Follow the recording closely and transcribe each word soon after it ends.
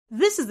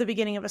This is the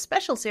beginning of a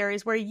special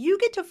series where you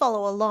get to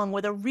follow along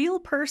with a real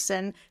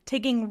person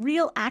taking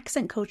real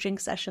accent coaching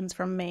sessions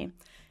from me.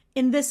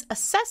 In this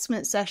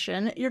assessment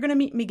session, you're going to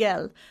meet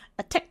Miguel,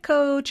 a tech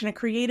coach and a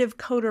creative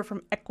coder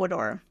from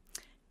Ecuador.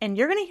 And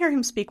you're going to hear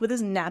him speak with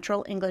his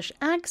natural English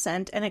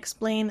accent and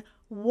explain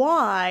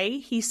why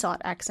he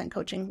sought accent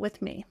coaching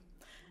with me.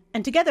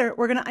 And together,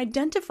 we're going to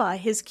identify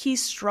his key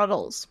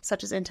struggles,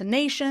 such as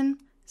intonation,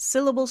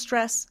 syllable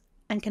stress,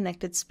 and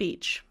connected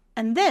speech.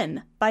 And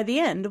then, by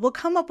the end, we'll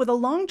come up with a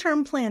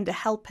long-term plan to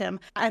help him.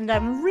 And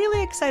I'm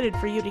really excited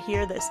for you to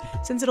hear this,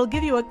 since it'll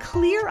give you a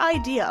clear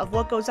idea of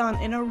what goes on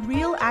in a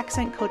real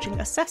accent coaching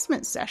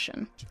assessment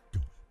session.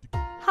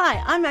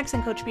 Hi, I'm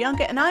Accent Coach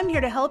Bianca, and I'm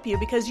here to help you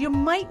because you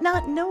might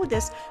not know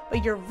this,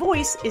 but your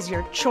voice is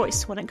your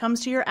choice when it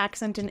comes to your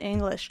accent in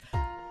English.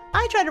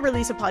 I try to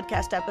release a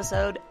podcast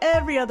episode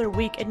every other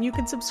week, and you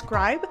can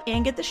subscribe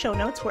and get the show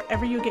notes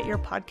wherever you get your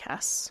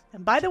podcasts.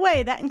 And by the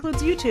way, that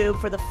includes YouTube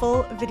for the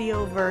full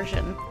video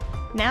version.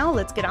 Now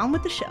let's get on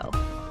with the show.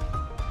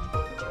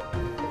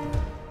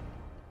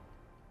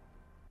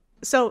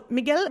 So,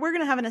 Miguel, we're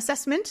going to have an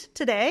assessment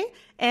today,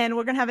 and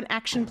we're going to have an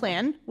action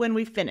plan when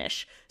we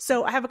finish.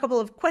 So I have a couple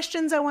of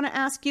questions I want to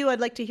ask you.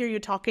 I'd like to hear you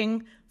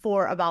talking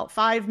for about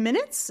 5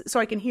 minutes so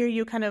I can hear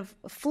you kind of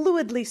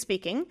fluidly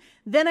speaking.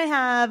 Then I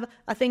have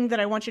a thing that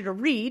I want you to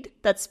read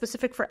that's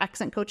specific for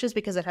accent coaches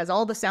because it has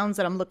all the sounds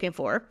that I'm looking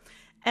for.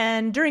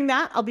 And during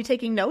that, I'll be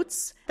taking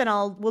notes. Then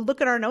we'll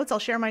look at our notes. I'll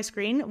share my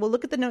screen. We'll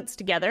look at the notes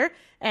together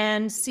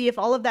and see if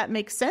all of that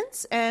makes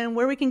sense and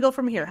where we can go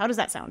from here. How does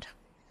that sound?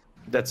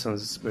 That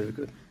sounds very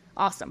good.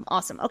 Awesome.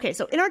 Okay,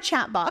 so in our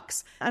chat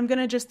box, I'm going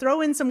to just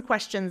throw in some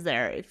questions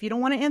there. If you don't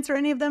want to answer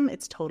any of them,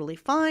 it's totally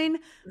fine.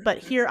 But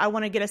here, I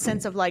want to get a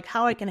sense of like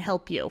how I can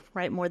help you,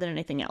 right? More than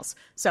anything else.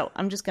 So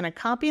I'm just going to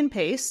copy and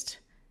paste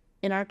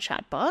in our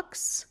chat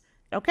box.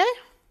 Okay,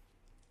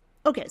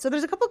 so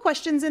there's a couple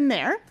questions in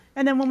there.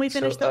 And then when we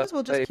finish those,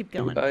 we'll just keep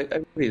going.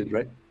 I read it,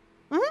 right?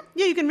 Mm-hmm.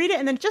 Yeah, you can read it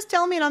and then just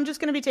tell me and I'm just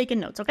going to be taking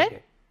notes,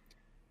 okay?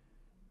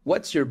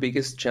 What's your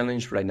biggest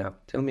challenge right now?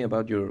 Tell me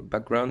about your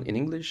background in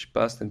English,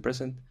 past and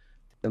present.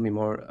 Tell me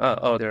more.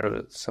 There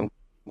are some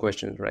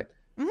questions, right?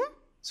 Mm-hmm.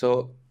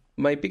 So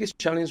my biggest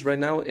challenge right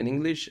now in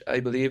English, I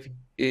believe,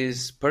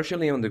 is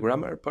partially on the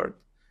grammar part.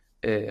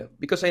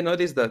 Because I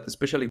noticed that,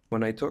 especially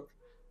when I talk,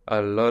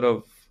 a lot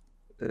of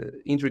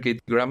intricate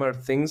grammar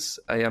things,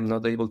 I am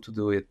not able to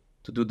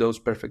do those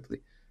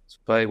perfectly. So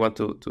I want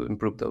to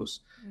improve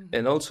those. Mm-hmm.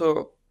 And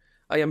also,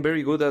 I am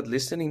very good at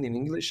listening in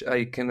English.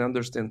 I can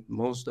understand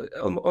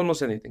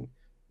almost anything.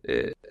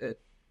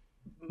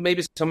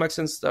 Maybe some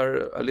accents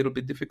are a little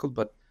bit difficult,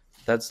 but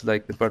that's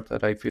like the part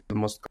that I feel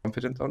most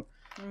confident on.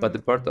 But the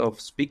part of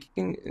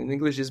speaking in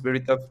English is very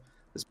tough,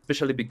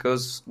 especially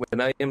because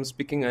when I am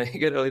speaking, I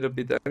get a little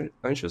bit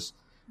anxious.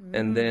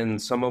 And then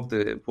some of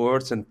the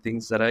words and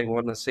things that I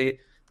want to say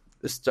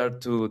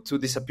start to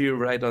disappear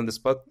right on the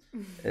spot.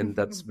 And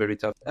that's very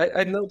tough.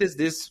 I noticed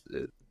this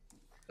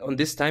on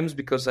these times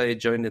because I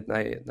joined the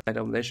Night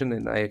Owl Nation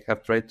and I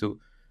have tried to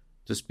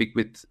speak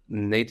with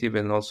native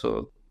and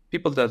also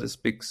people that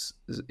speaks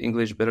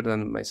English better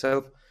than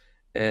myself.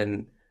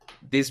 And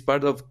this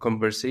part of having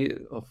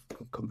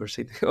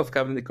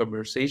the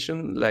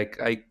conversation like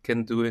I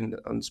can do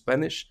on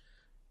Spanish,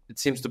 it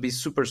seems to be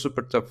super,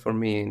 super tough for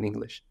me in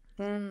English.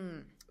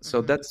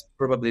 So that's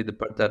probably the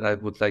part that I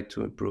would like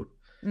to improve.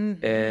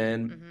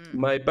 And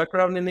my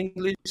background in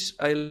English,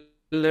 I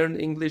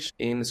learned English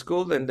in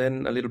school and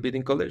then a little bit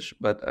in college,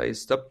 but I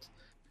stopped.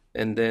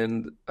 And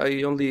then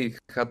I only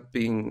had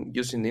been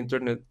using the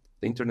internet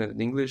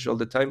in English all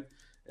the time.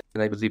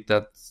 And I believe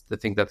that's the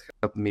thing that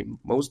helped me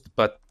most.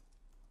 But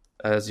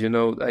as you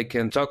know, I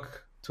can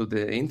talk to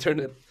the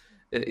internet.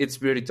 It's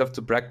very tough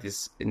to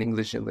practice in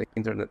English in the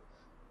internet.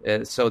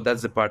 So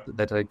that's the part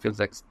that I feel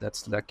like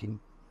that's lacking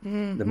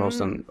the most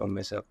on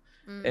myself.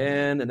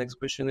 And the next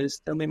question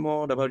is, tell me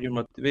more about your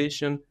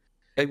motivation.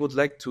 I would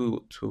like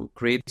to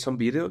create some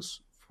videos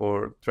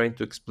for trying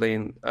to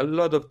explain a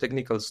lot of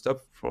technical stuff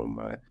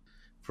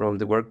from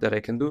the work that I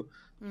can do,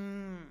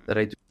 that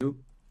I do.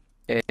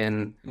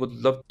 And would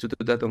love to do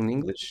that on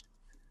English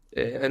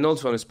and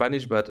also on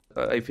Spanish, but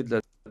I feel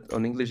that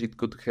on English it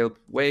could help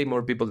way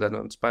more people than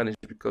on Spanish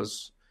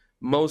because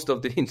most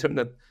of the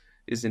internet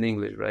is in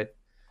English, right?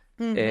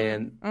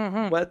 And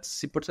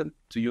what's important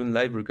to you in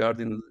life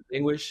regarding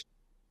language?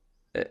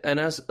 And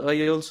as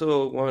I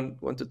also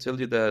want to tell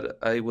you that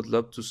I would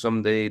love to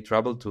someday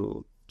travel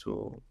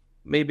to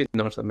maybe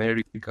North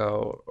America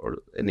or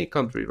any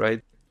country,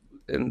 right?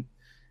 And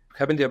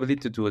having the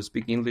ability to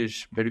speak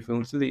English very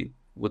fluently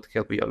would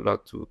help me a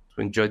lot to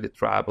enjoy the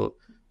travel,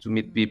 to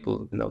meet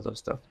people and all that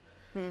stuff.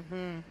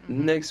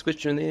 Next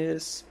question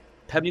is,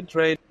 have you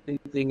tried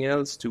anything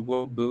else to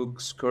work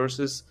books,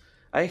 courses?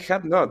 I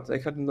have not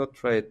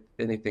tried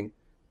anything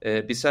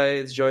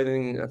besides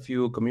joining a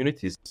few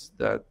communities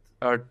that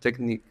are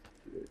technically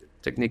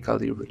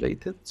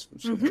related,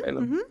 some kind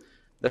of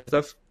that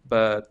stuff,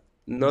 but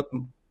not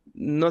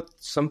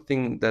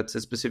something that's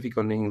specific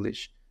on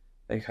English.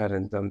 I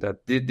hadn't done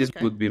that. This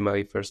would be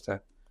my first time.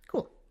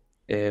 Cool.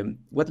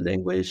 What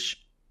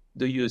language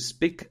do you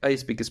speak? I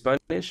speak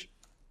Spanish.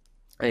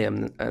 I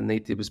am a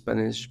native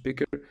Spanish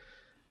speaker.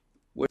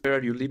 Where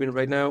are you living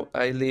right now?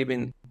 I live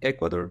in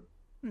Ecuador.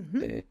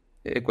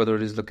 Ecuador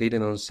is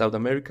located on South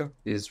America.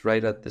 It's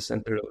right at the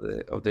center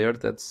of the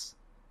earth. That's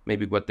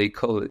maybe what they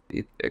call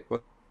it,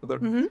 Ecuador.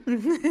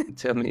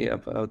 Tell me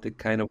about the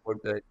kind of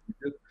work that I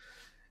do.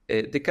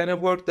 The kind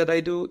of work that I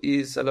do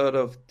is a lot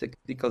of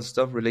technical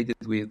stuff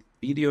related with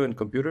video and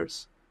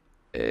computers,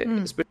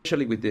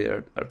 especially with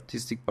the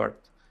artistic part.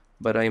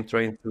 But I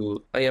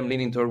am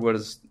leaning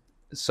towards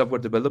software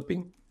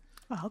developing.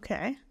 Oh,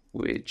 okay.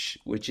 Which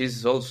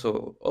is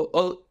also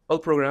all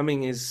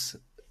programming is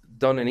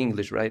done in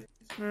English, right?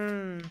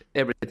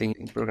 Everything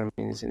in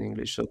programming is in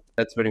English, so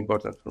that's very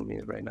important for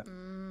me right now.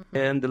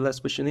 And the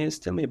last question is,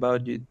 tell me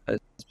about you, a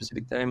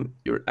specific time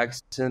your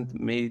accent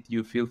made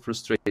you feel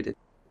frustrated.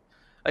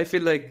 I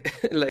feel like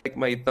like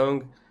my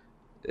tongue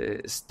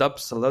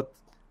stops a lot.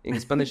 In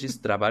Spanish, is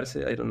trabarse.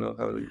 I don't know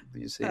how do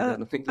you say that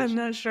in English. I'm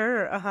not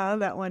sure.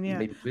 That one, yeah.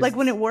 Maybe Like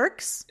when it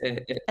works,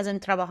 as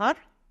in trabajar.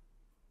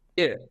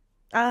 Yeah.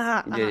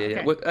 Yeah.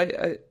 Okay. What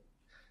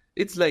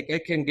it's like I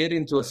can get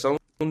into a zone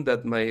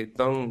that my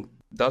tongue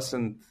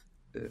doesn't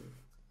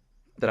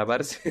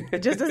trabarse.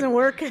 It just doesn't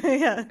work.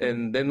 Yeah.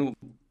 And then,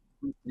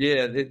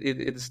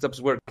 it stops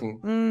working.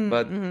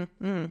 But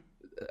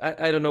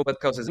I don't know what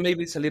causes.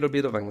 Maybe it's a little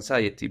bit of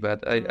anxiety,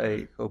 but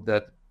I hope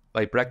that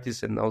by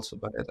practice and also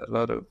by a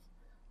lot of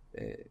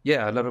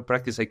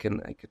practice, I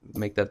can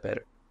make that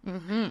better.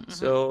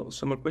 So,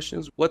 some more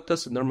questions. What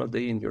does a normal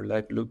day in your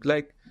life look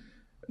like?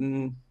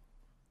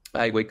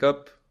 I wake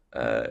up.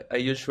 I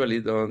usually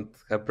don't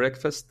have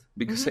breakfast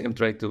because I am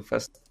trying to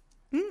fast.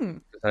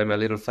 I'm a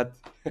little fat.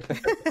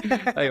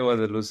 I want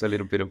to lose a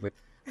little bit of weight.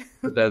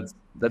 But that's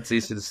the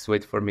easiest way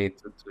for me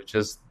to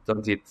just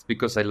don't eat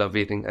because I love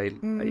eating. I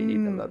eat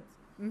a lot.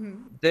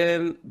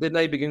 Then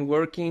I begin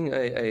working.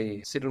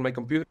 I sit on my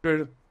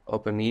computer,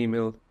 open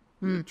email,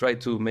 try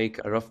to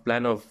make a rough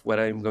plan of what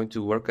I'm going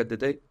to work on the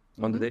day.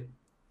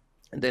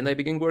 And then I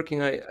begin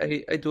working.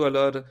 I do a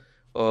lot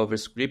of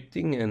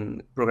scripting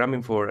and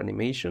programming for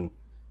animation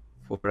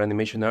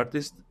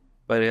artists.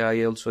 But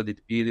I also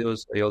edit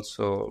videos. I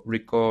also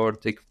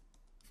record, take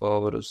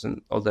photos,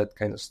 and all that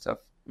kind of stuff.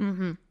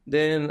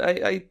 Then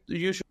I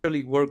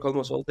usually work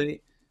almost all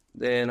day.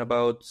 Then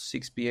about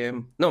 6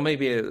 p.m. No,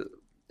 maybe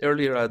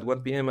earlier at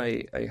 1 p.m.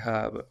 I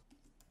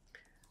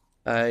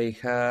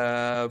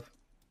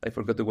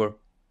forgot the word.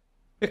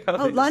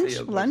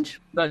 Lunch.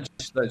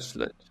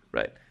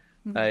 Right.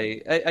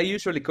 I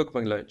usually cook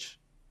my lunch.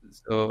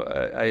 So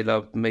I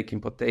love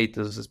making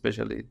potatoes,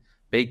 especially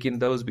baking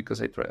those because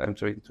I'm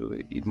trying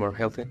to eat more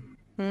healthy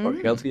or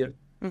healthier.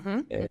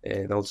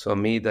 And also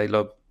meat. I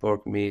love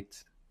pork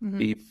meat,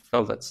 beef,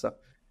 all that stuff.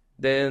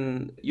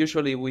 Then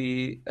usually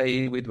I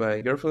eat with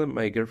my girlfriend.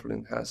 My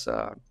girlfriend has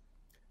a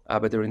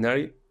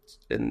veterinary,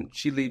 and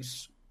she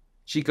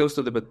goes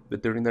to the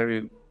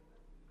veterinary.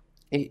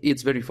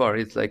 It's very far.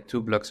 It's like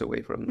 2 blocks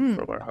away from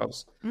our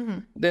house.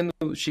 Then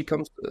she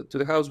comes to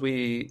the house.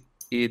 We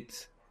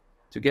eat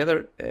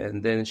together,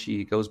 and then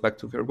she goes back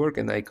to her work,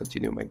 and I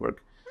continue my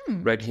work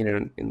right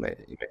here in my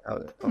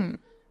house.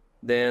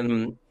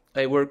 Then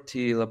I work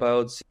till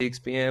about 6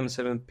 p.m.,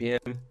 7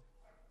 p.m.,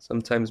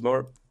 sometimes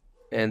more,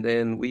 and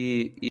then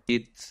we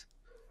eat.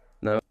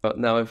 Now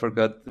I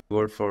forgot the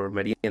word for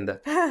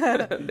merienda.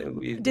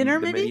 Dinner,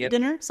 maybe? Merienda.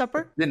 Dinner?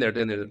 Supper?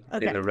 Dinner,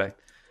 Okay. right.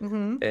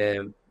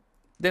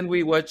 Then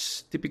we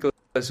watch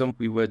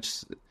we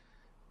watch,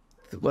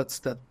 what's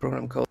that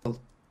program called?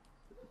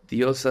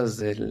 Diosas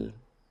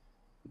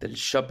del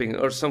shopping,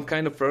 or some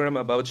kind of program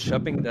about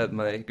shopping that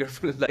my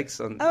girlfriend likes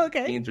on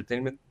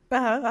entertainment.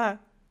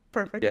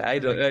 Perfect. Yeah, I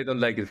don't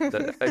like it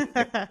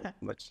that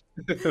much,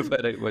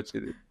 but I watch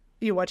it.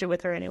 You watch it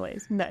with her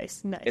anyways.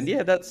 Nice. And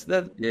that's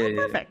that. Yeah,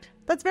 perfect.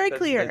 That's very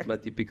clear. That's my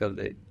typical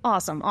day.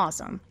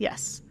 Awesome.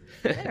 Yes.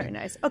 Very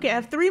nice. Okay, I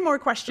have 3 more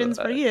questions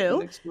for you.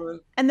 Next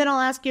one. And then I'll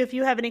ask you if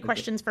you have any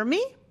questions for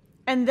me.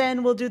 And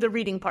then we'll do the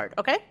reading part.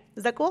 Okay?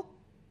 Is that cool?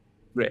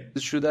 Great.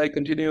 Should I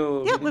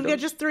continue? Yeah, we've got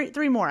just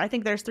three more. I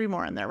think there's 3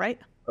 more in there, right?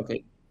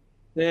 Okay.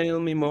 Tell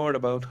me more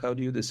about how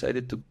you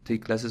decided to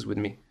take classes with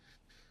me.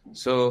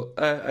 So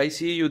I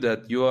see you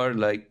that you are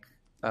like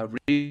a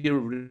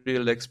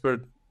real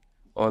expert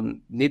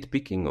on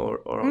nitpicking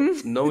or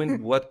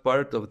knowing what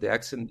part of the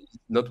accent is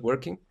not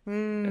working.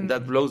 And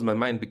that blows my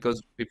mind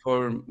because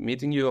before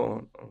meeting you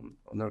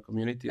on our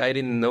community, I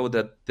didn't know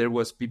that there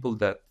was people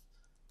that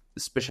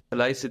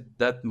specialize it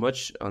that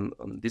much on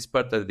this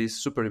part that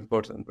is super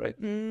important, right?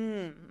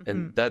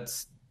 And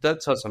that's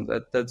awesome.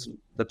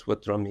 That's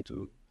what drew me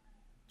to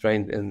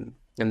trying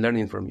and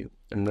learning from you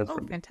and learn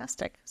from you.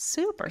 Fantastic.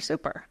 Super.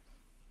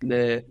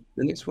 The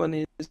next one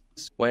is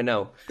why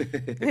now?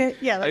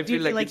 Yeah, I do you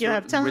feel like you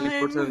have time? Really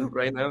important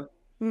right now.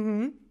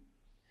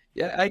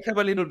 Yeah, I have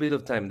a little bit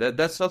of time.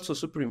 That's also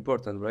super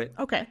important, right?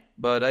 Okay.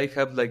 But I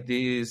have like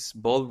this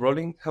ball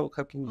rolling. How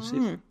can you say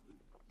it?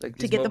 Like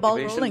to get the ball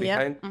rolling?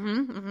 Behind.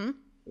 Yeah.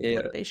 Yeah.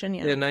 Motivation.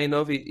 Yeah. And I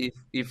know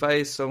if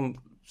I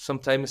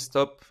sometime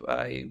stop,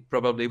 I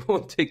probably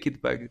won't take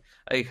it back.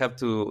 I have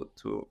to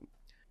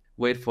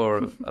wait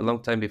for a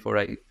long time before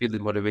I feel the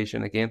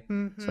motivation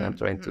again. So I'm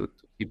trying to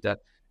keep that.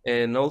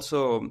 And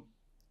also,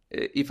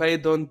 if I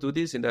don't do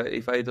this and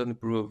if I don't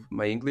improve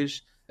my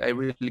English, I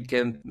really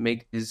can't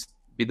make these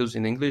videos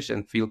in English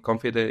and feel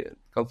confident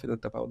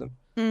about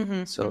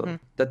them. So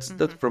that's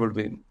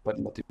probably what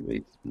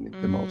motivates me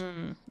the most.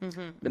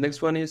 The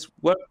next one is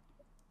what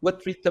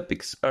 3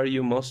 topics are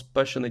you most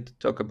passionate to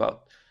talk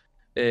about?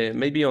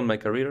 Maybe on my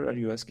career, are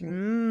you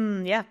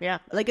asking? Yeah.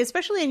 Like,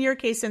 especially in your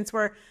case, since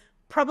we're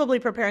probably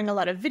preparing a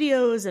lot of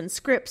videos and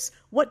scripts,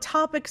 what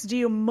topics do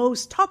you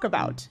most talk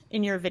about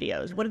in your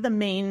videos? What are the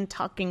main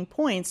talking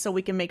points so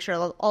we can make sure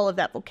all of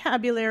that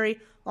vocabulary,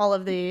 all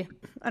of the,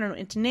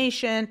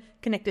 intonation,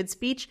 connected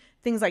speech,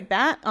 things like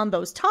that on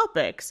those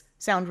topics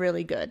sound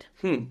really good?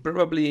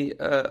 Probably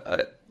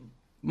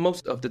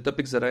most of the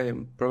topics that I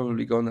am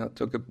probably gonna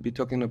be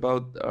talking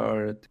about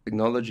are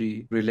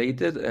technology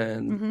related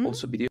and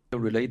also video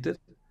related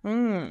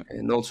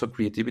and also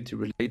creativity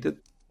related.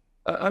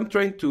 I'm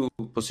trying to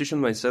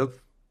position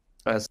myself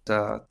as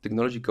a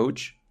technology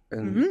coach,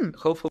 and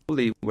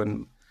hopefully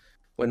when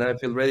I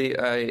feel ready,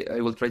 I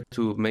will try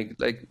to make,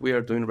 like we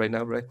are doing right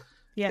now, right?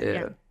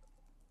 Yeah.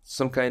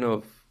 Some kind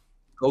of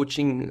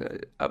coaching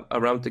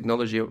around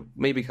technology, or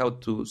maybe how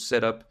to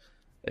set up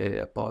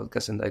a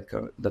podcast and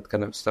that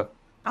kind of stuff.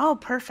 Oh,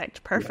 perfect.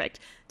 Yeah.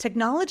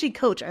 Technology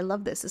coach. I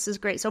love this. This is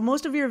great. So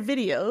most of your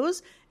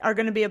videos are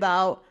going to be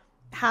about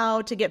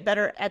how to get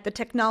better at the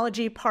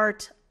technology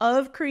part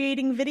of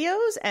creating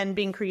videos and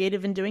being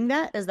creative in doing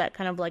that. Is that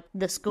kind of like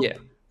the scope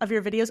of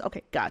your videos?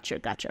 Okay, gotcha.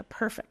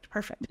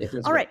 Perfect. Yeah,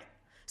 all right.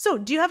 So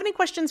do you have any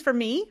questions for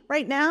me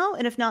right now?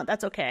 And if not,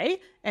 that's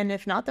okay. And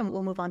if not, then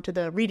we'll move on to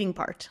the reading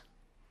part.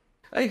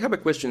 I have a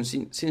question.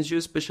 Since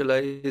you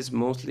specialize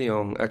mostly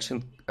on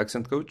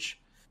accent coach,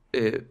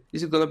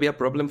 is it going to be a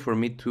problem for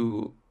me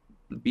to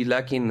be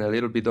lacking a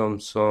little bit on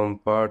some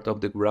part of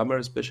the grammar,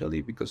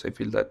 especially? Because I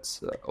feel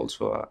that's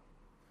also a...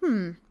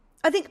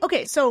 I think,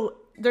 okay, so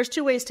there's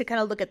 2 ways to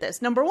kind of look at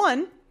this. Number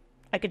 1,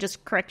 I could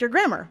just correct your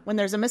grammar when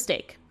there's a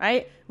mistake,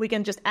 right? We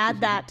can just add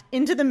that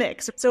into the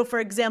mix. So for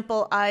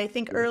example, I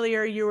think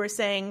earlier you were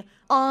saying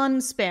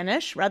on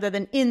Spanish rather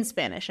than in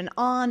Spanish and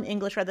on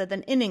English rather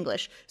than in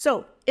English.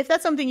 So if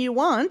that's something you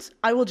want,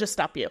 I will just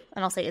stop you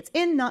and I'll say it's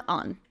in, not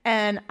on.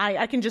 And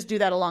I can just do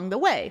that along the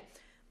way.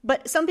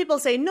 But some people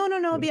say,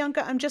 no,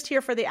 Bianca, I'm just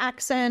here for the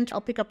accent. I'll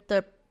pick up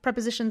the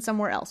preposition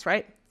somewhere else,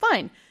 right?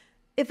 Fine.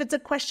 If it's a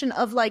question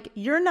of like,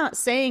 you're not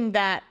saying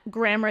that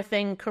grammar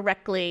thing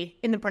correctly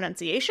in the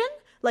pronunciation,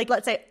 like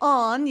let's say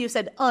on, you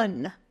said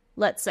un,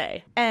 let's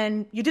say,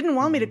 and you didn't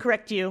want me to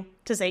correct you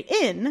to say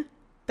in,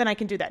 then I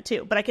can do that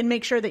too. But I can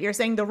make sure that you're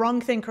saying the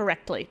wrong thing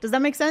correctly. Does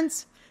that make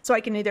sense? So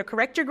I can either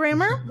correct your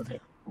grammar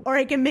or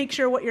I can make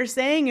sure what you're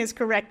saying is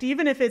correct,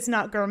 even if it's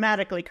not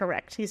grammatically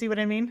correct. You see what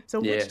I mean?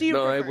 So which do you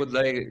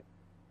prefer?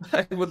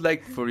 I would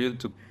like for you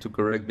to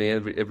correct me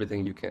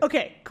everything you can.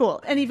 Okay,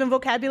 cool. And even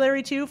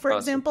vocabulary too, for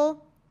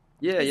example?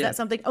 Yeah. Is that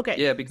something? Okay.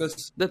 Yeah,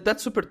 because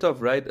that's super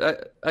tough, right?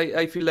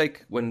 I feel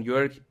like when you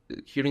are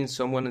hearing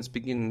someone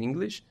speaking in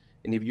English,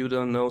 and if you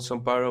don't know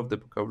some part of the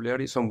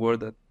vocabulary, some word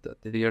that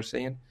they are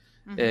saying,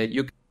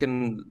 you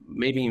can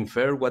maybe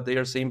infer what they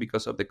are saying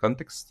because of the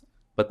context,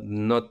 but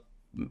not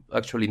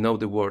actually know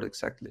the word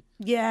exactly.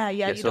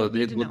 Yeah. So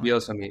it would be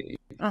awesome if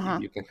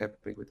you can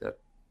help me with that.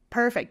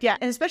 Perfect. Yeah.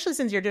 And especially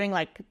since you're doing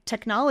like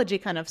technology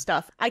kind of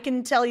stuff, I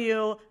can tell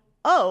you,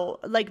 oh,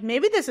 like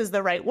maybe this is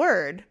the right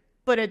word,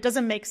 but it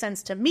doesn't make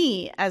sense to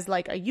me as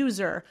like a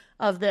user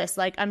of this.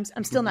 Like I'm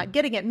still not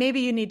getting it. Maybe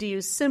you need to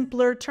use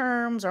simpler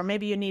terms, or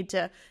maybe you need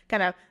to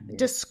kind of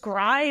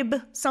describe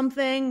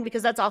something,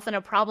 because that's often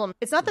a problem.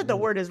 It's not that the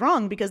word is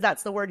wrong, because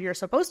that's the word you're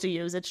supposed to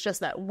use. It's just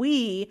that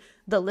we,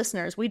 the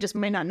listeners, we just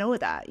may not know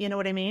that. You know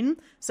what I mean?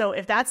 So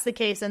if that's the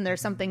case and there's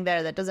something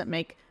there that doesn't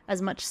make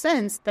as much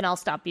sense, then I'll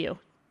stop you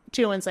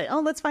too and say,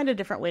 oh, let's find a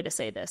different way to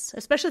say this,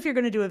 especially if you're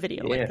going to do a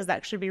video, because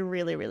that should be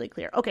really, really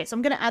clear. Okay, so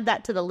I'm going to add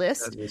that to the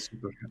list.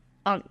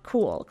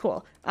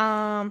 Cool.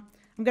 I'm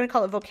going to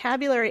call it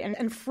vocabulary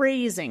and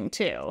phrasing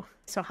too.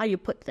 So how you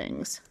put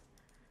things.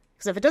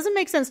 Because if it doesn't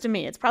make sense to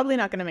me, it's probably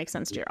not going to make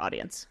sense to your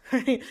audience.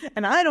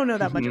 And I don't know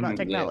that much about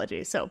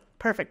technology. So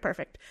perfect.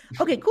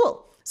 Okay,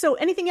 cool. So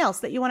anything else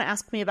that you want to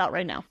ask me about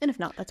right now? And if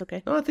not, that's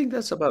okay. No, I think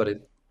that's about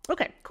it.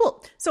 Okay,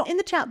 cool. So in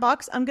the chat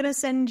box, I'm going to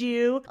send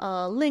you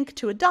a link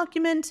to a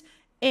document,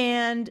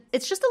 and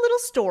it's just a little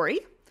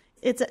story.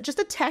 It's just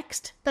a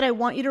text that I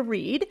want you to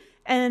read,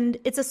 and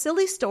it's a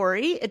silly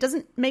story. It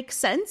doesn't make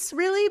sense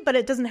really, but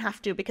it doesn't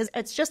have to, because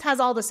it just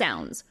has all the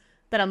sounds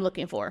that I'm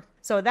looking for.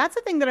 So that's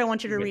the thing that I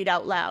want you to read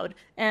out loud,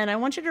 and I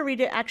want you to read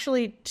it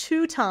actually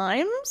 2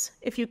 times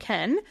if you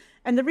can.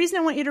 And the reason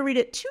I want you to read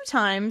it 2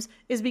 times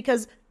is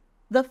because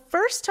the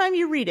first time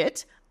you read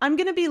it, I'm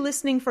going to be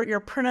listening for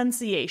your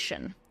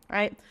pronunciation.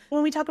 Right?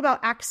 When we talk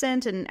about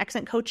accent and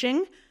accent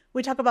coaching,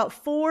 we talk about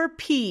 4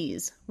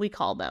 P's, we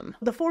call them.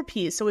 The 4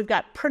 P's. So we've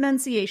got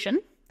pronunciation.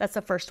 That's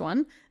the first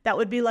one. That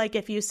would be like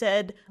if you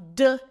said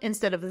 "d"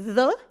 instead of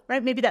 "the,"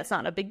 right? Maybe that's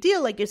not a big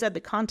deal. Like you said, the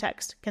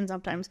context can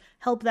sometimes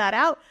help that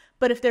out.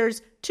 But if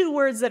there's two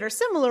words that are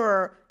similar,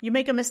 or you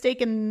make a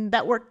mistake and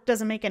that word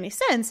doesn't make any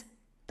sense,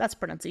 that's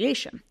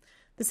pronunciation.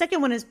 The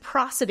second one is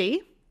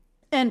prosody.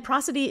 And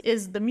prosody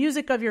is the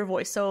music of your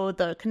voice. So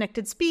the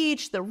connected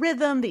speech, the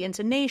rhythm, the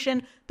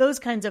intonation, those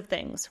kinds of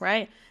things,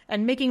 right?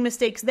 And making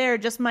mistakes there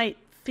just might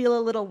feel a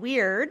little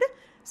weird.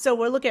 So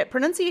we'll look at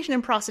pronunciation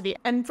and prosody.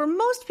 And for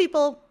most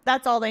people,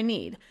 that's all they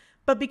need.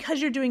 But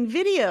because you're doing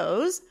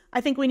videos,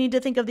 I think we need to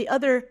think of the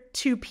other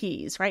two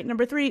P's, right?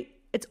 Number 3,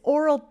 it's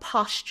oral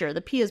posture.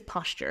 The P is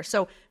posture.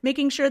 So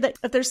making sure that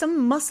if there's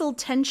some muscle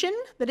tension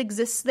that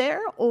exists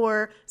there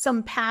or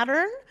some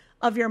pattern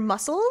of your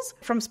muscles,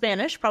 from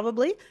Spanish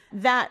probably,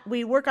 that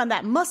we work on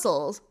that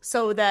muscles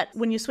so that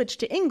when you switch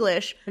to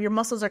English, your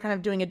muscles are kind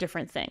of doing a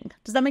different thing.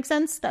 Does that make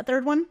sense? That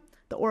third one?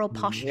 The oral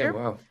posture?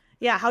 Yeah, wow.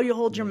 Yeah, how you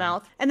hold your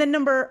mouth. And then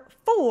number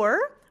 4,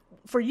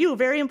 for you,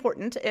 very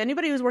important,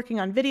 anybody who's working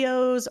on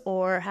videos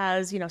or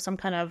has, some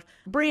kind of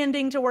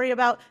branding to worry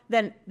about,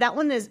 then that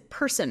one is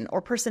person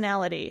or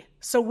personality.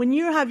 So when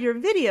you have your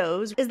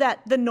videos, is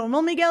that the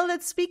normal Miguel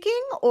that's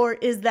speaking, or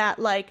is that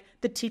like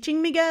the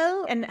teaching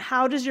Miguel? And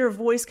how does your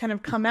voice kind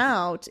of come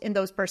out in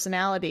those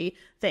personality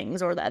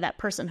things or that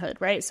personhood,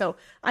 right? So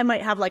I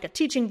might have like a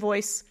teaching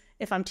voice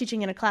if I'm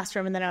teaching in a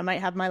classroom, and then I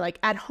might have my like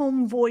at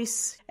home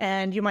voice,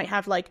 and you might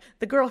have like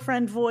the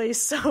girlfriend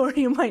voice, or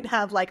you might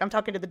have like I'm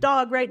talking to the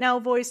dog right now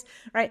voice,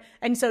 right?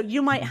 And so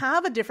you might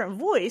have a different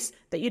voice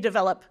that you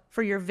develop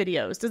for your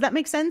videos. Does that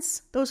make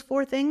sense? Those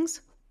 4 things?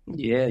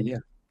 Yeah.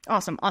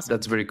 Awesome.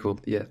 That's very cool.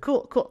 Yeah.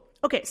 Cool.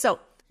 Okay, so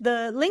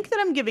the link that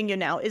I'm giving you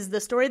now is the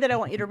story that I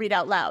want you to read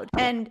out loud.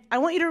 And I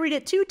want you to read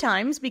it 2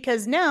 times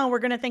because now we're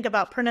going to think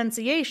about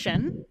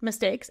pronunciation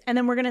mistakes, and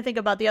then we're going to think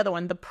about the other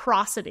one, the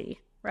prosody.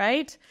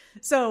 Right?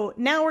 So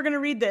now we're going to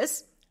read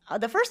this.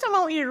 The first time I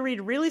want you to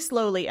read really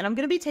slowly, and I'm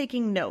going to be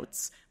taking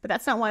notes, but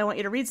that's not why I want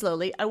you to read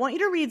slowly. I want you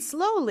to read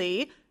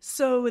slowly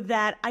so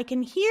that I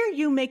can hear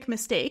you make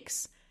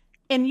mistakes.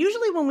 And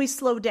usually when we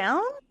slow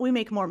down, we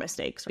make more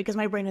mistakes because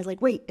my brain is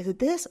like, wait, is it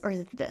this or is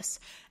it this?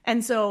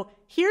 And so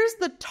here's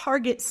the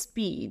target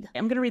speed.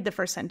 I'm going to read the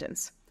first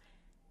sentence.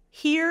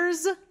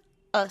 Here's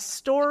a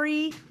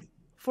story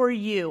for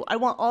you. I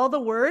want all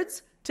the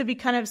words to be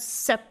kind of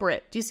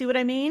separate. Do you see what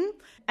I mean?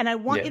 And I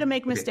want you to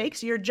make mistakes.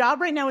 Okay. Your job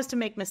right now is to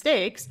make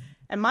mistakes.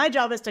 And my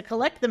job is to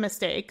collect the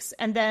mistakes.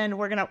 And then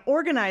we're going to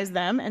organize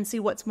them and see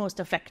what's most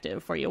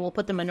effective for you. We'll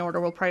put them in order.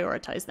 We'll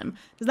prioritize them.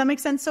 Does that make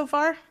sense so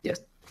far? Yes.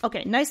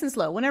 Okay, nice and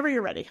slow. Whenever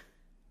you're ready.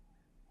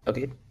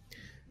 Okay.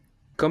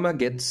 Comma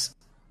gets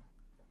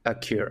a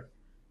cure.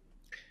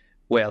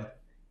 Well,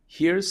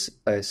 here's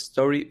a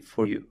story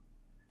for you.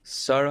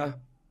 Sarah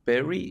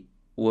Perry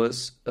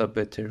was a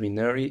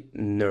veterinary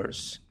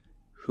nurse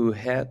who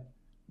had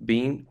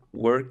been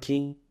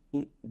working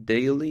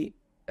daily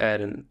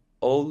at an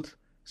old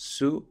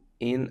zoo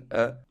in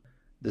a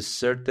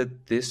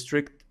deserted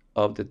district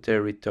of the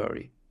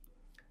territory.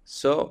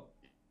 So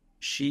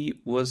she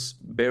was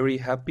very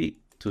happy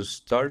to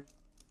start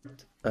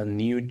a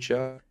new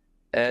job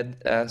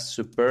at a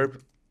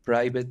superb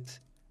private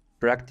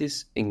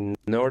practice in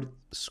North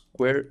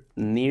Square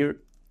near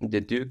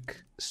the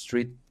Duke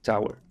Street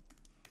Tower.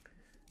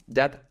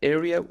 That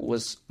area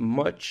was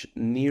much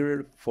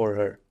nearer for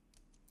her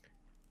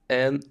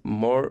and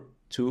more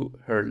to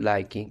her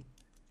liking.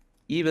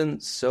 Even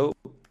so,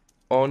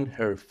 on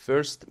her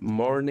first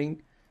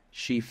morning,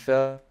 she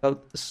felt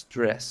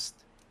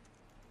stressed.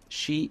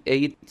 She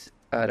ate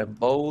at a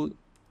bowl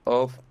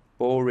of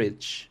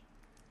porridge,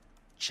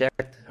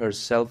 checked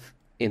herself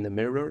in the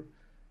mirror,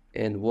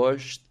 and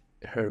washed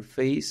her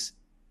face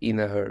in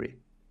a hurry.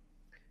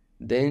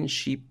 Then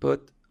she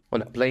put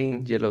on a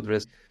plain yellow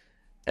dress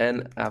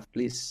and a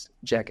fleece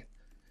jacket,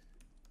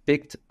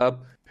 picked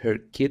up her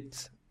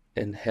kit,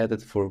 and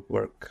headed for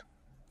work.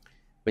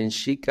 When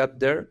she got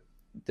there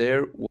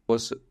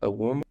was a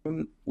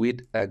woman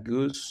with a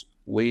goose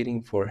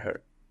waiting for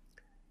her.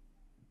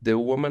 The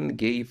woman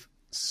gave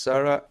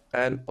Sarah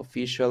an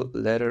official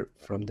letter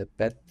from the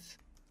vet.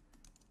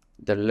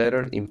 The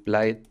letter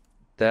implied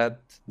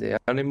that the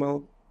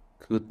animal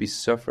could be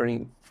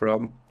suffering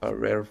from a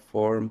rare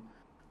form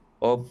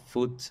of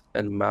foot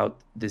and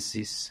mouth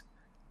disease,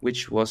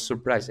 which was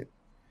surprising,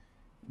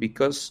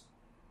 because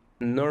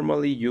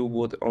normally you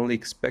would only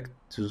expect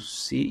to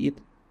see it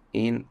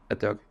in a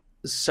dog.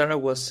 Sarah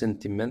was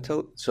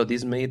sentimental, so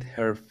this made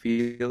her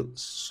feel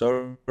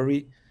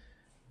sorry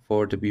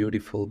for the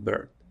beautiful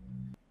bird.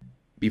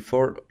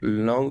 Before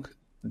long,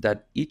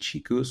 that itchy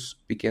goose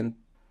began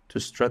to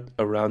strut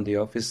around the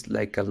office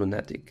like a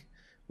lunatic,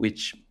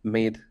 which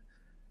made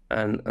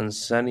an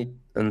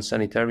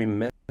unsanitary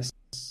mess.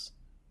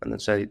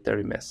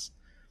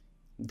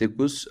 The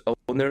goose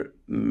owner,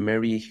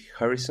 Mary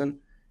Harrison,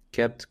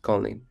 kept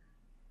calling,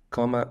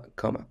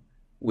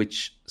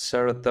 which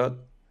Sarah thought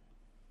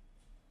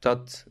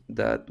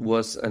that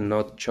was an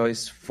odd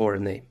choice for a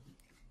name.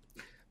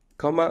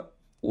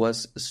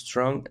 Was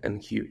strong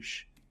and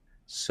huge,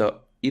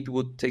 so it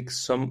would take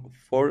some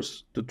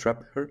force to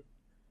trap her,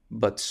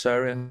 but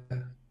Sarah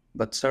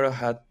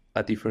had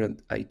a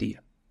different idea.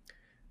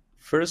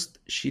 First,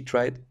 she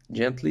tried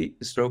gently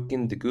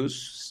stroking the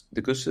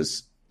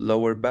goose's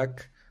lower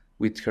back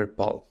with her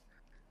paw,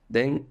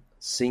 then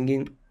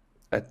singing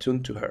a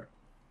tune to her.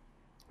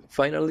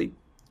 Finally,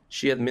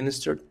 she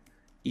administered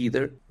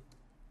either.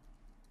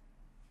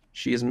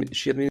 She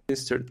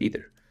administered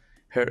either.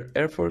 Her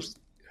efforts.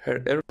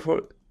 Her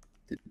effort.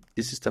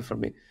 This is tough for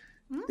me.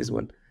 This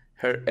one.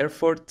 Her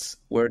efforts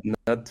were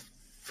not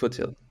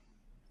futile.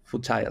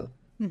 Futile.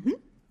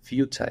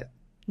 Futile.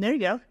 There you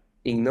go.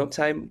 In no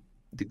time,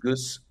 the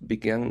goose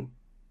began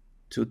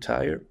to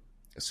tire,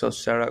 so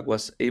Sarah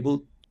was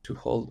able to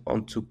hold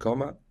on to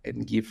Coma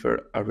and give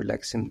her a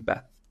relaxing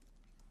bath.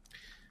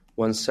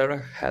 Once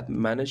Sarah had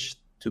managed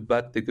to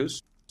bat the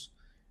goose,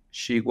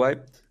 she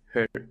wiped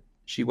her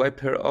she wiped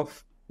her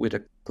off with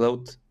a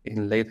cloth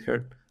and laid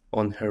her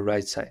on her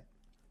right side.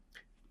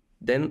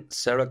 Then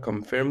Sarah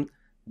confirmed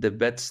the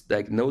vet's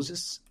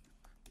diagnosis.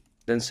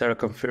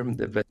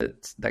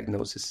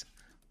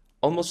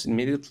 Almost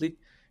immediately,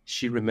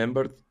 she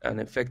remembered an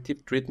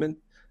effective treatment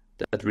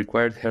that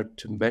required her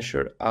to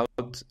measure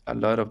out a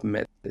lot of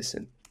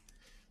medicine.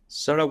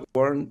 Sarah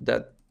warned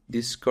that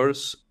this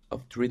course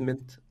of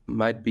treatment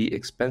might be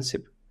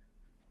expensive,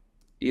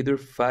 either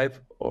 5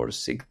 or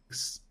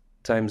 6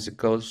 times the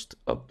cost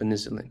of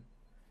penicillin.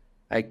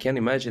 I can't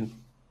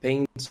imagine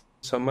paying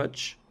so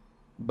much,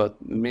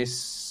 but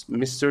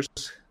Mr.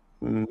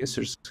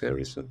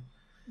 Harrison,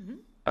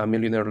 a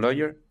millionaire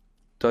lawyer,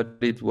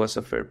 thought it was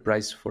a fair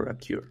price for a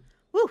cure.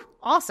 Woo,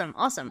 awesome,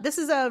 awesome. This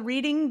is a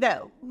reading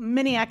that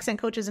many accent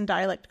coaches and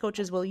dialect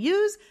coaches will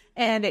use,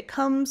 and it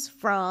comes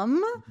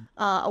from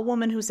a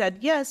woman who said,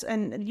 yes,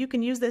 and you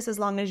can use this as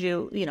long as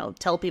you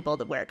tell people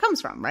where it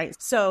comes from, right?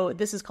 So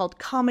this is called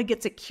Comma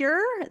Gets a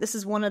Cure. This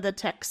is one of the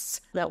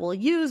texts that we'll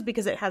use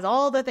because it has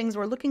all the things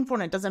we're looking for,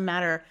 and it doesn't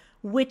matter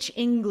which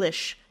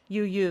English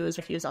you use.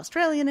 If you use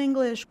Australian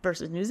English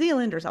versus New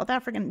Zealand or South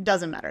African,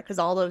 doesn't matter because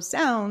all those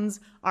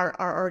sounds are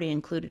already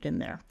included in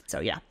there.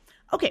 So yeah.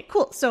 Okay,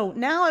 cool. So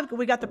now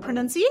we got the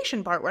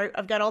pronunciation part where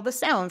I've got all the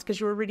sounds because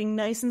you were reading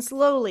nice and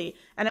slowly.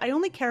 And I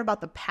only care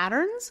about the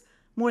patterns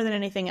more than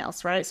anything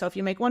else, right? So if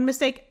you make one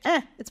mistake,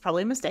 it's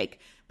probably a mistake.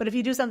 But if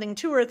you do something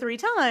 2 or 3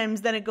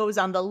 times, then it goes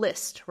on the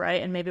list,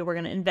 right? And maybe we're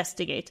going to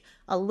investigate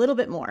a little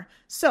bit more.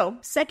 So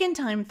second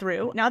time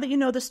through, now that you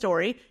know the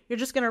story, you're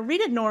just going to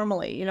read it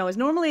normally, as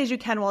normally as you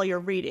can while you're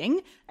reading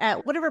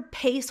at whatever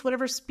pace,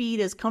 whatever speed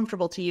is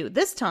comfortable to you.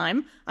 This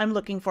time, I'm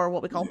looking for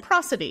what we call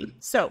prosody.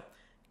 So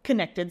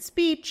connected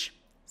speech,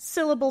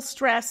 syllable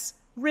stress,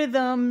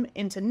 rhythm,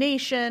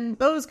 intonation,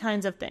 those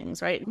kinds of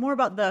things, right? More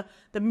about the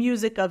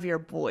music of your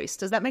voice.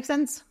 Does that make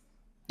sense?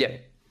 Yeah.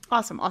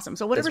 Awesome.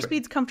 So whatever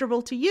speed's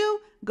comfortable to you,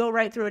 go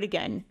right through it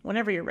again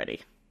whenever you're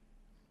ready.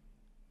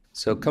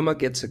 So Comma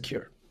Gets a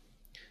Cure.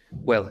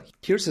 Well,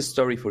 here's a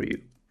story for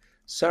you.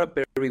 Sarah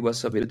Perry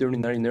was a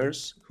veterinary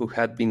nurse who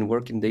had been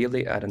working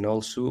daily at an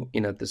old zoo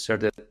in a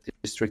deserted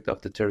district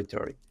of the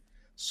territory.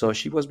 So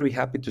she was very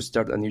happy to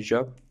start a new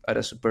job at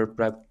a superb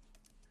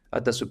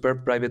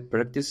private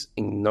practice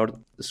in North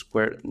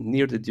Square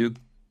near the Duke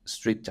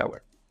Street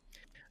Tower.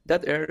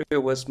 That area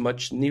was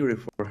much nearer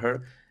for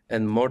her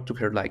and more to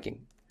her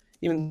liking.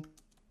 Even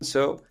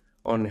so,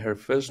 on her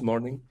first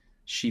morning,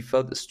 she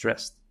felt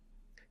stressed.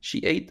 She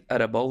ate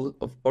at a bowl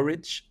of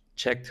porridge,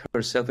 checked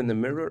herself in the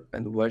mirror,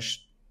 and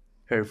washed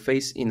her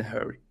face in a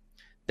hurry.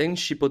 Then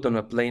she put on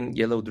a plain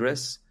yellow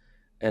dress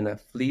and a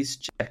fleece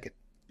jacket,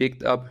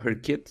 picked up her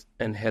kit,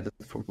 and headed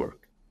for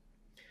work.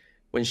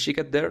 When she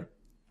got there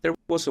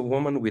was a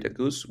woman with a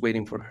goose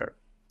waiting for her.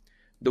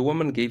 The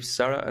woman gave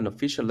Sarah an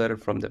official letter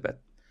from the vet.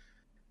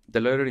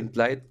 The letter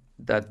implied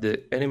that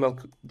the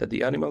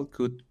animal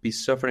could be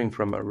suffering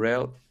from a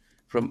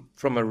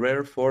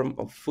rare form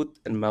of foot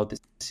and mouth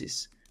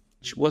disease,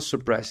 which was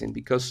surprising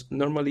because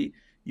normally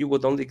you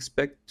would only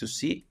expect to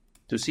see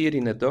it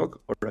in a dog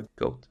or a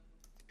goat.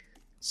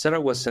 Sarah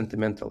was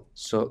sentimental,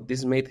 so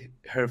this made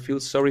her feel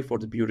sorry for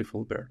the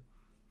beautiful bird.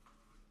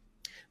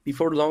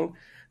 Before long,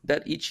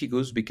 that itchy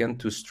goose began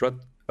to strut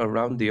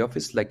around the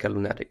office like a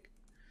lunatic,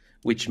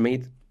 which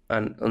made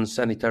an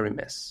unsanitary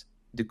mess.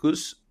 The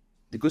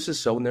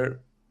goose's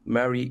owner,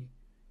 Mary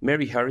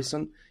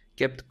Harrison,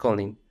 kept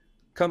calling,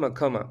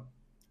 "Comma,"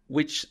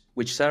 which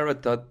Sarah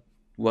thought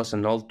was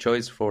an old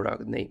choice for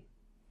a name.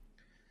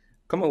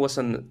 Comma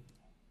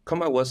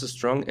was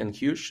strong and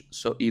huge,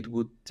 so it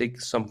would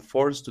take some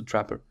force to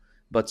trap her,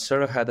 but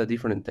Sarah had a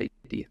different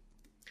idea.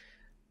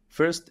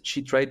 First,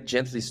 she tried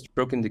gently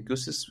stroking the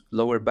goose's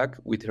lower back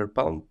with her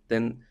palm,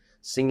 then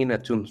singing a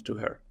tune to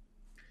her.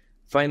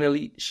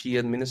 Finally, she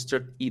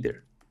administered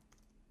either.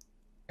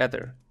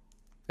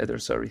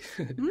 Sorry.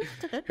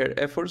 Her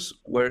efforts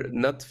were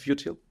not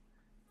futile.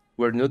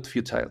 In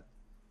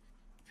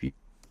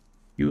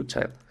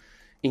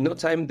no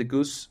time, the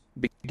goose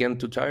began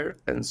to tire,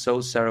 and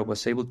so Sarah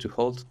was able to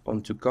hold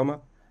onto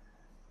Comma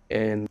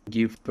and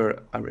give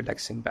her a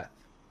relaxing bath.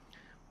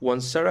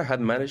 Once Sarah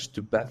had managed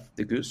to bath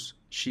the goose,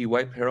 she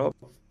wiped her off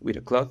with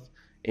a cloth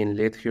and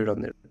laid her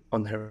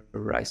on her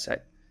right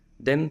side.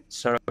 Then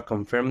Sarah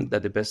confirmed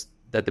that the bed's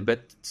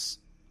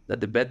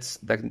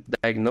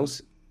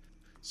diagnosis.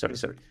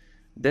 Sorry.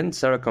 Then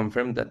Sarah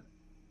confirmed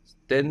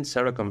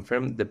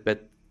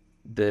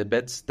the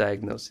bed's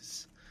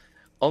diagnosis.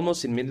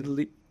 Almost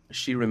immediately,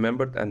 she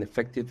remembered an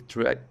effective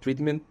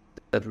treatment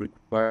that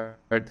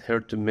required her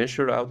to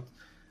measure out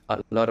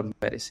a lot of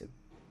medicine.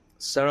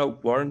 Sarah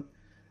warned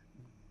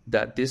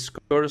that this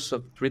course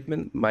of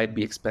treatment might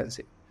be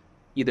expensive,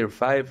 either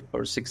 5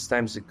 or 6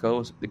 times the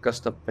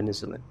cost of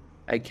penicillin.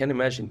 I can't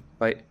imagine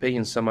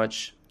paying so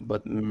much,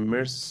 but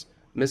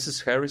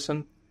Mrs.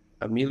 Harrison,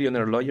 a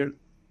millionaire lawyer,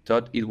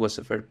 thought it was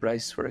a fair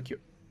price for a cure.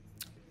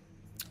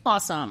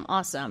 Awesome.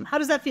 How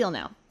does that feel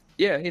now?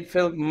 Yeah, it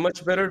felt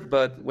much better,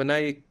 but when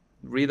I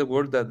read a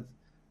word that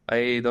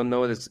I don't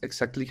know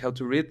exactly how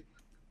to read,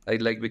 I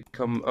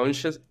become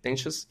anxious,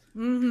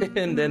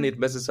 and then it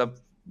messes up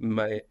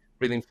my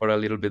reading for a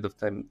little bit of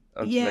time.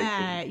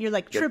 You're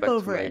like trip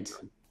over it.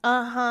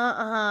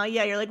 Yeah,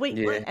 you're like,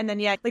 wait, what? And then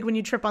like when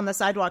you trip on the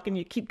sidewalk and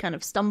you keep kind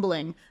of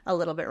stumbling a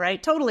little bit,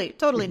 right?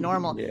 Totally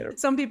normal. Yeah.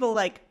 Some people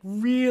like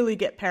really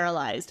get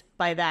paralyzed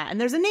by that.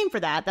 And there's a name for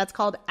that. That's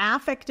called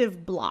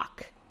affective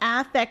block.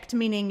 Affect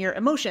meaning your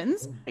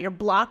emotions. You're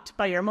blocked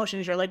by your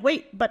emotions. You're like,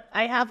 wait, but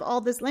I have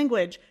all this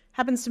language.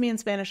 Happens to me in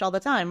Spanish all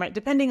the time, right?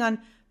 Depending on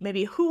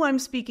maybe who I'm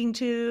speaking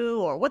to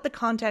or what the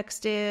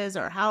context is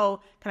or how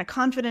kind of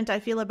confident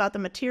I feel about the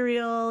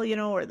material, you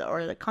know, or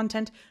the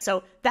content.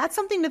 So that's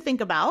something to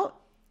think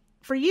about.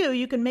 For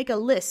you can make a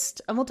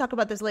list, and we'll talk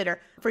about this later,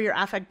 for your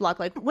affect block.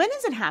 Like, when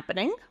is it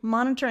happening?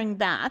 Monitoring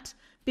that.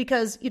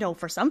 Because, you know,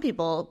 for some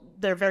people,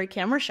 they're very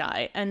camera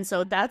shy. And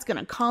so that's going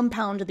to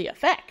compound the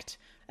effect.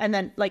 And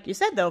then, like you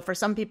said, though, for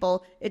some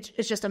people, it's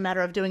just a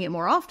matter of doing it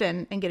more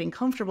often and getting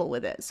comfortable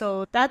with it.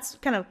 So that's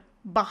kind of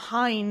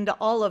behind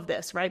all of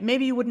this, right?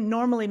 Maybe you wouldn't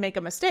normally make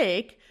a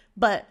mistake,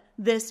 but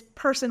this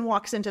person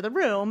walks into the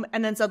room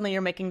and then suddenly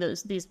you're making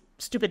these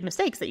stupid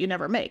mistakes that you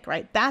never make,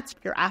 right? That's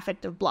your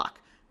affective block.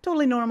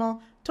 Totally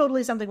normal,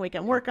 totally something we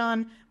can work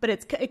on, but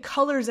it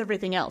colors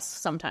everything else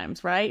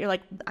sometimes, right? You're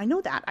like, I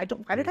know that.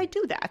 Why did I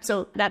do that?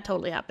 So that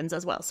totally happens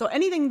as well. So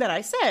anything that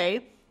I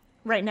say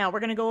right now, we're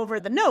going to go over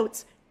the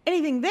notes.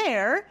 Anything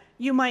there,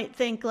 you might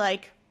think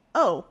like,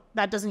 oh,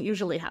 that doesn't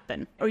usually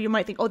happen. Or you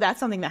might think, oh, that's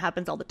something that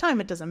happens all the time.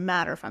 It doesn't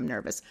matter if I'm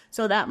nervous.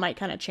 So that might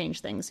kind of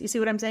change things. You see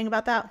what I'm saying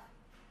about that?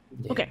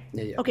 Yeah. Okay.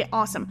 Yeah. Okay,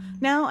 awesome.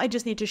 Now I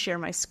just need to share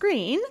my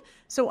screen.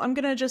 So I'm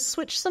going to just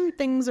switch some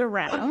things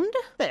around.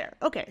 There.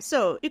 Okay,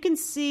 so you can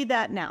see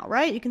that now,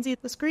 right? You can see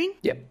the screen?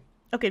 Yeah.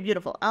 Okay,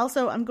 beautiful.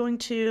 Also, I'm going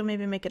to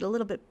maybe make it a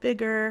little bit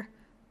bigger.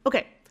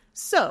 Okay,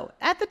 so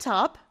at the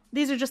top,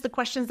 these are just the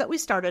questions that we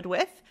started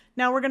with.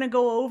 Now we're going to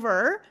go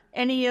over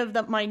any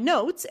of my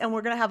notes and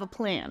we're going to have a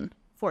plan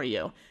for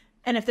you.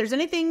 And if there's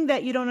anything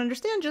that you don't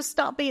understand, just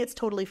stop me. It's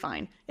totally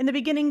fine. In the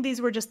beginning,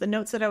 these were just the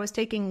notes that I was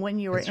taking when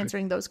you were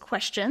answering those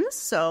questions.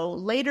 So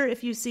later,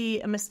 if you see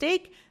a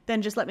mistake,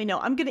 then just let me know.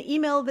 I'm going to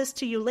email this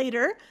to you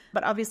later,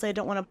 but obviously I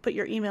don't want to put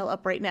your email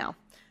up right now.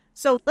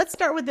 So let's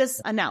start with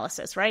this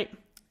analysis, right?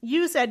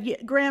 You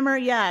said grammar,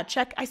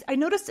 check. I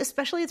noticed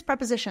especially it's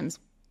prepositions.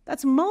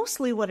 That's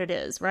mostly what it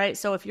is, right?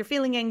 So if you're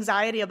feeling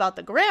anxiety about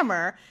the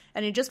grammar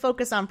and you just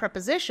focus on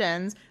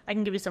prepositions, I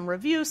can give you some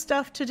review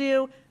stuff to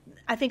do.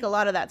 I think a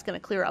lot of that's going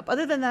to clear up.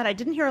 Other than that, I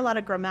didn't hear a lot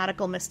of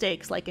grammatical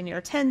mistakes like in your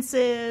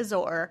tenses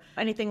or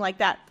anything like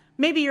that.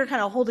 Maybe you're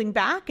kind of holding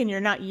back and you're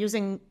not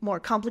using more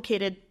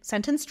complicated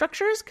sentence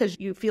structures because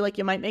you feel like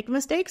you might make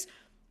mistakes.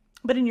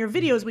 But in your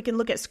videos, we can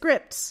look at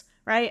scripts,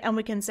 right? And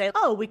we can say,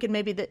 oh, we could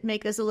maybe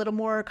make this a little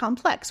more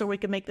complex, or we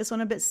could make this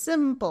one a bit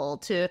simple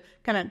to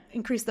kind of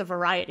increase the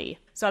variety.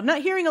 So I'm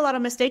not hearing a lot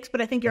of mistakes, but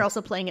I think you're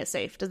also playing it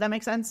safe. Does that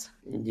make sense?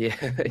 Yeah.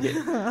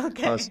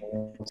 Okay. Awesome.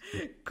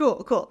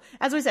 Cool.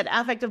 As we said,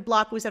 affective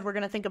block, we said we're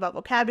going to think about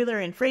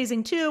vocabulary and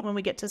phrasing too when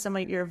we get to some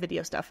of your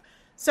video stuff.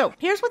 So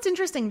here's what's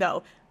interesting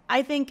though.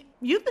 I think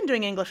you've been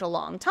doing English a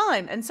long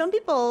time, and some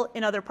people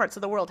in other parts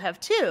of the world have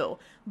too.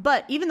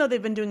 But even though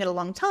they've been doing it a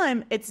long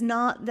time, it's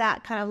not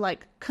that kind of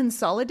like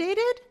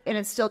consolidated, and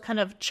it's still kind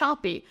of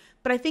choppy.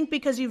 But I think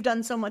because you've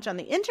done so much on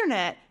the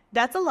internet,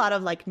 that's a lot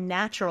of like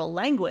natural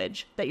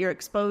language that you're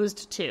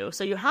exposed to.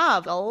 So you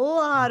have a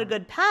lot of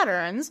good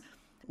patterns.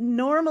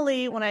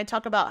 Normally, when I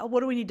talk about what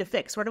do we need to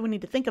fix, what do we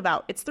need to think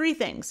about, it's 3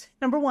 things.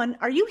 Number 1,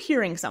 are you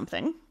hearing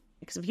something?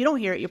 Because if you don't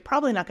hear it, you're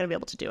probably not going to be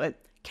able to do it.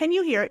 Can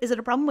you hear it? Is it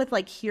a problem with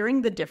like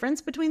hearing the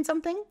difference between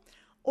something?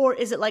 Or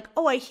is it like,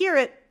 oh, I hear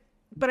it,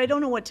 but I don't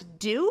know what to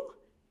do?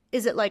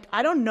 Is it like,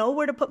 I don't know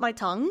where to put my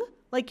tongue,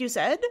 like you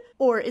said?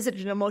 Or is it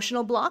an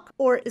emotional block?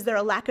 Or is there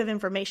a lack of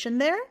information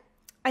there?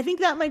 I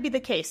think that might be the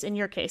case in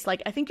your case.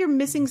 Like, I think you're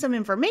missing some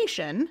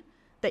information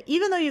that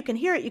even though you can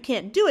hear it, you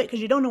can't do it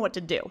because you don't know what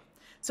to do.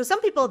 So some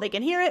people, they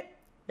can hear it,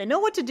 they know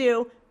what to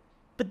do,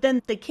 but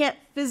then they can't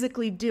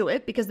physically do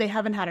it because they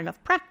haven't had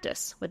enough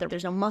practice with it.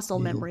 There's no muscle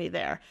memory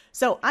there.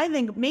 So I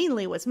think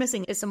mainly what's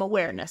missing is some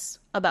awareness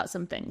about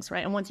some things,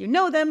 right? And once you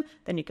know them,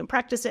 then you can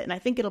practice it, and I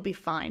think it'll be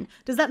fine.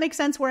 Does that make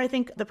sense where I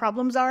think the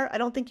problems are? I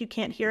don't think you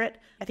can't hear it.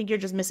 I think you're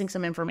just missing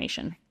some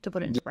information to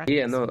put into practice.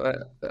 Yeah,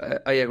 no,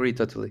 I agree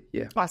totally.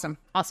 Yeah. Awesome.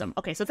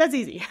 That's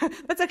easy.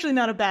 That's actually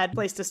not a bad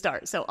place to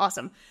start. So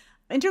awesome.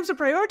 In terms of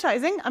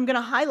prioritizing, I'm going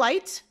to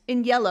highlight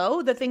in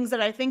yellow the things that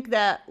I think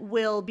that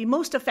will be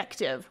most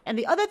effective. And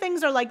the other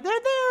things are like, they're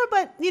there,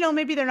 but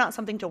maybe they're not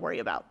something to worry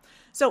about.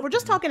 So we're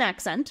just talking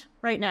accent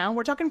right now.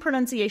 We're talking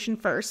pronunciation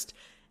first.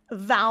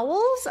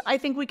 Vowels, I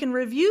think we can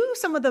review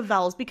some of the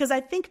vowels because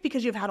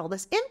you've had all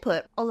this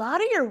input, a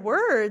lot of your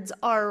words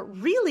are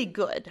really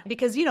good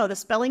because, the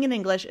spelling in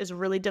English is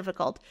really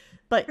difficult,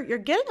 but you're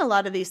getting a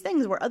lot of these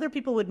things where other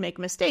people would make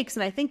mistakes.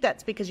 And I think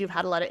that's because you've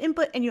had a lot of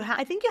input and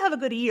I think you have a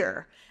good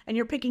ear and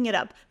you're picking it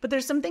up, but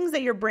there's some things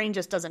that your brain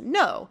just doesn't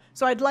know.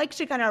 So I'd like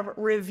to kind of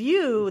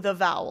review the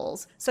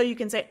vowels so you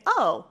can say,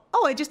 oh,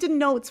 I just didn't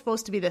know it's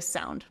supposed to be this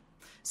sound.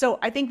 So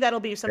I think that'll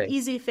be some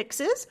easy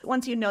fixes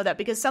once you know that,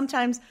 because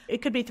sometimes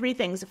it could be three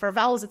things. For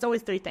vowels, it's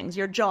always three things.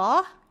 Your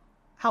jaw,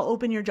 how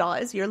open your jaw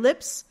is, your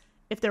lips,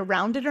 if they're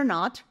rounded or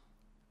not,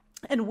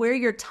 and where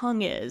your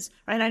tongue is.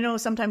 Right? And I know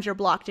sometimes you're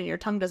blocked and your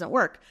tongue doesn't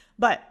work,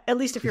 but at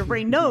least if your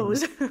brain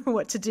knows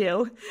what to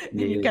do, and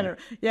you kind of,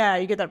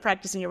 you get that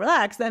practice and you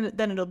relax, then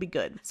it'll be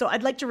good. So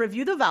I'd like to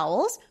review the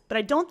vowels, but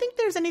I don't think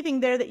there's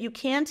anything there that you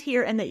can't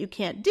hear and that you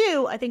can't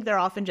do. I think they're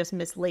often just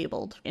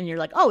mislabeled. And you're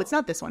like, oh, it's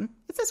not this one,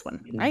 it's this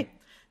one, right?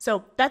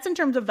 So that's in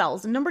terms of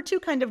vowels. And number two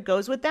kind of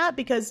goes with that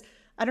because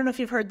I don't know if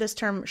you've heard this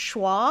term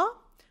schwa,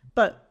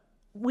 but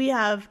we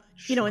have,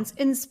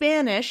 in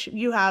Spanish,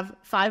 you have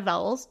 5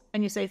 vowels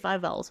and you say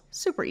 5 vowels.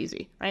 Super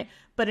easy, right?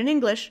 But in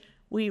English,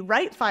 we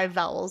write 5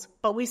 vowels,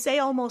 but we say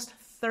almost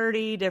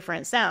 30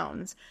 different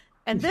sounds.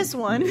 And this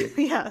one,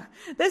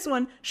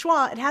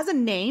 schwa, it has a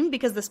name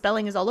because the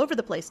spelling is all over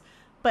the place,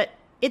 but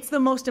it's the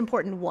most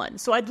important one.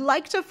 So I'd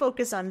like to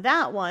focus on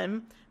that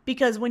one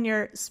because when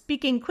you're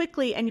speaking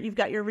quickly and you've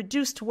got your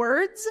reduced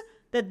words,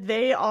 that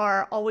they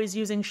are always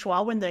using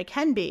schwa when they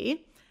can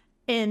be.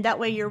 And that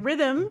way your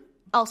rhythm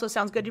also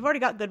sounds good. You've already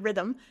got good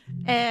rhythm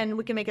and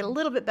we can make it a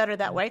little bit better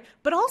that way.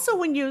 But also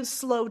when you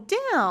slow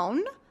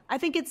down, I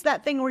think it's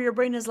that thing where your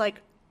brain is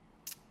like,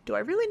 do I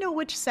really know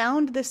which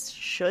sound this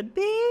should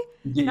be?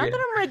 Not that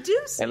I'm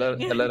reduced. A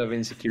lot of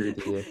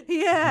insecurity.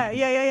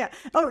 Yeah.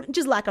 Or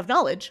just lack of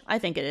knowledge, I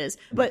think it is.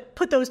 But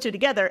put those two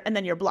together and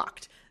then you're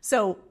blocked.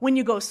 So when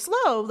you go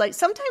slow, like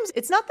sometimes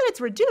it's not that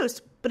it's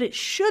reduced, but it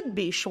should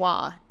be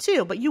schwa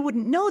too. But you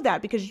wouldn't know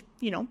that because,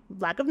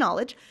 lack of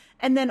knowledge.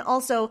 And then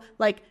also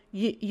like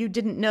you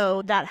didn't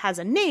know that has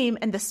a name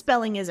and the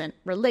spelling isn't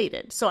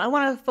related. So I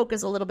want to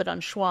focus a little bit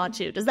on schwa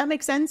too. Does that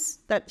make sense?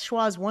 That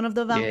schwa is one of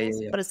the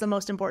vowels, but it's the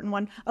most important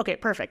one? Okay,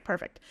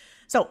 perfect.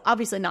 So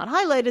obviously not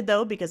highlighted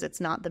though, because it's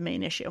not the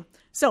main issue.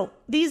 So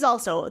these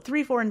also,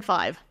 3, 4, and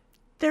 5,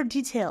 they're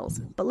details,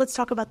 but let's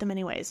talk about them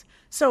anyways.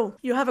 So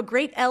you have a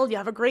great L, you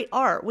have a great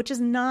R, which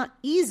is not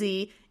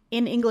easy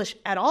in English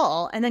at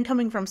all. And then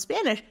coming from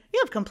Spanish, you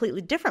have completely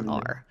different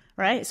R,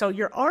 right? So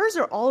your R's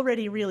are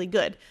already really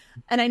good.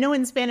 And I know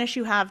in Spanish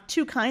you have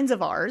 2 kinds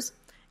of R's,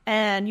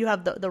 and you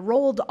have the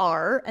rolled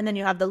R, and then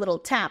you have the little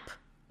tap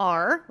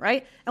R,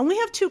 right? And we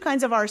have 2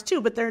 kinds of R's too,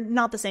 but they're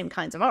not the same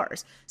kinds of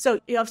R's. So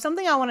you have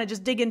something I want to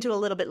just dig into a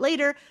little bit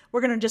later.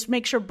 We're going to just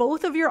make sure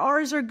both of your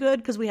R's are good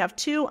because we have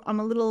 2. I'm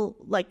a little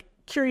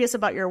curious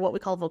about your what we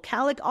call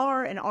vocalic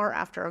R and R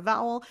after a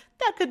vowel.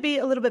 That could be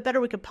a little bit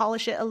better. We could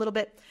polish it a little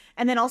bit.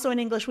 And then also in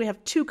English, we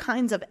have 2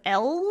 kinds of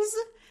L's,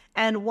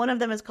 and one of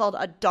them is called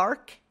a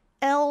dark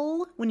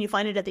L when you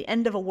find it at the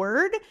end of a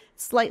word,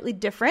 slightly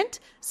different.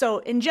 So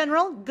in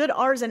general, good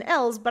R's and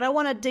L's, but I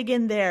want to dig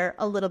in there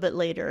a little bit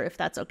later if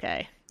that's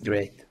okay.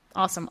 Great.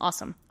 Awesome.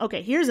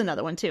 Okay, here's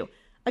another one too.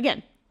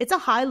 Again, it's a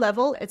high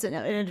level, it's an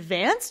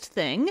advanced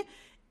thing,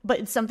 but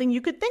it's something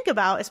you could think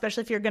about,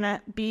 especially if you're going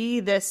to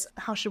be this,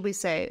 how should we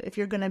say, if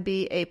you're going to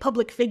be a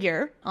public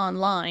figure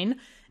online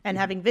and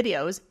having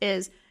videos,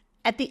 is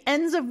at the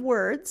ends of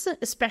words,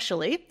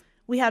 especially,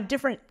 we have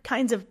different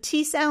kinds of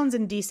T sounds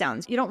and D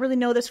sounds. You don't really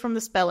know this from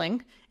the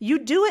spelling. You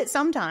do it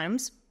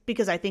sometimes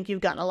because I think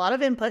you've gotten a lot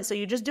of input, so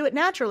you just do it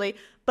naturally,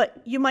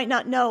 but you might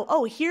not know,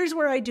 oh, here's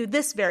where I do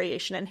this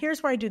variation and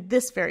here's where I do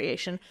this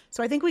variation.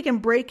 So I think we can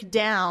break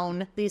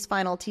down these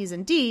final T's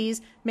and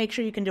D's, make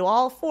sure you can do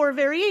all 4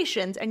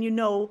 variations and you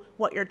know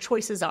what your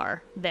choices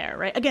are there,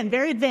 right? Again,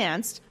 very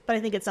advanced, but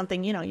I think it's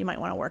something, you might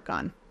want to work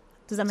on.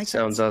 Does that make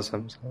sense? Sounds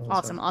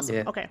awesome. Awesome.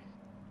 Yeah. Okay.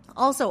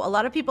 Also, a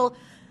lot of people,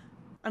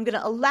 I'm going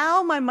to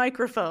allow my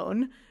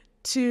microphone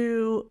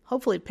to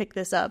hopefully pick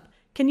this up.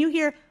 Can you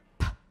hear,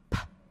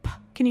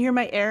 can you hear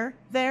my air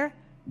there?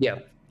 Yeah.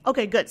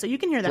 Okay, good. So you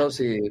can hear that.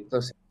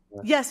 Plosive.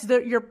 Yes,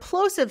 your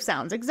plosive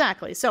sounds,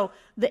 exactly. So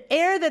the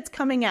air that's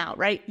coming out,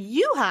 right?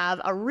 You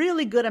have a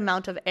really good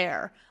amount of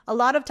air. A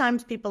lot of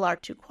times people are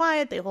too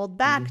quiet. They hold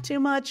back too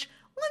much.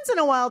 Once in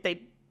a while,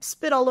 they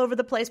spit all over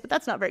the place, but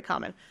that's not very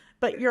common.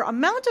 But your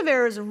amount of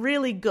air is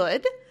really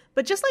good.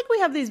 But just like we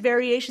have these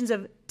variations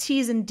of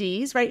T's and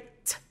D's, right?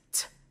 T,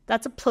 t,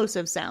 that's a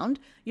plosive sound.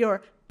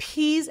 Your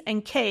P's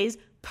and K's,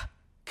 p,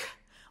 k.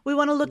 We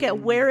want to look at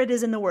where it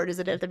is in the word. Is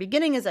it at the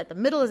beginning? Is it at the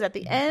middle? Is it at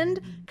the end?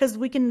 Because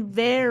we can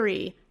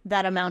vary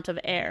that amount of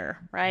air,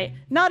 right?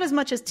 Not as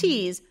much as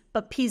T's,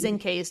 but P's and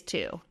K's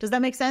too. Does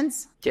that make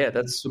sense? Yeah,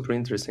 that's super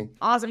interesting.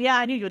 Awesome. Yeah,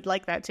 I knew you would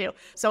like that too.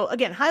 So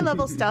again, high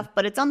level stuff,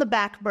 but it's on the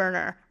back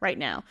burner right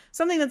now.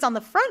 Something that's on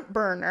the front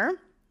burner,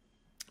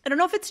 I don't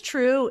know if it's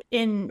true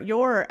in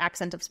your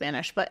accent of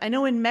Spanish, but I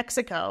know in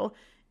Mexico,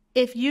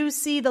 if you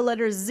see the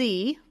letter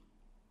Z,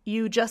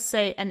 you just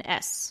say an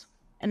S.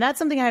 And that's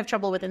something I have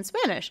trouble with in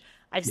Spanish.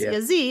 I see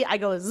a Z, I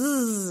go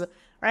zzz,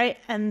 right?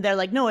 And they're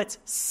like, no, it's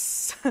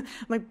s. I'm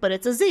like, but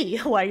it's a Z.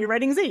 Why are you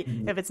writing Z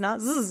if it's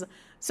not zzz?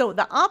 So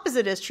the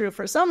opposite is true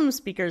for some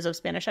speakers of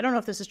Spanish. I don't know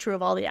if this is true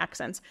of all the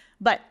accents,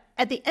 but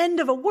at the end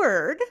of a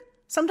word,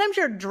 sometimes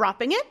you're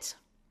dropping it.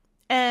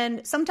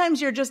 And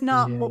sometimes you're just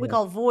not what we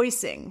call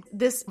voicing.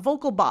 This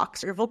vocal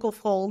box or vocal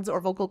folds or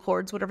vocal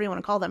cords, whatever you want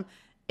to call them,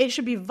 it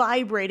should be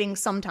vibrating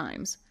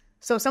sometimes.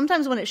 So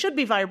sometimes when it should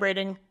be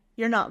vibrating,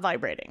 you're not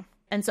vibrating.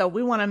 And so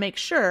we want to make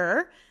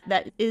sure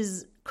that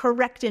is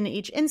correct in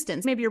each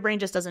instance. Maybe your brain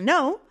just doesn't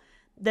know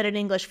that in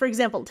English, for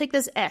example, take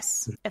this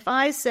S. If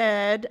I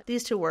said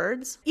these two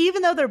words,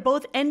 even though they're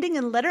both ending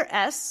in letter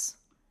S,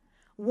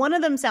 one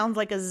of them sounds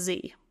like a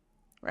Z,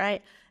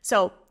 right?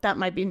 So that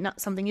might be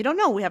not something you don't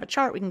know. We have a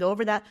chart. We can go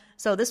over that.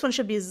 So this one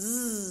should be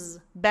zzz,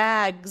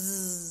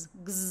 bags,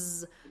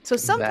 zzz. So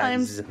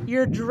sometimes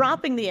you're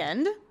dropping the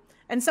end,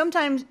 and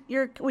sometimes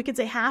we could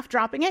say half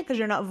dropping it because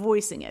you're not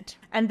voicing it.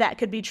 And that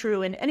could be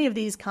true in any of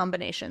these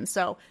combinations.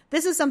 So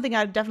this is something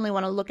I definitely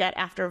want to look at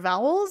after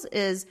vowels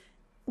is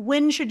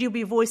when should you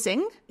be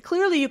voicing?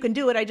 Clearly you can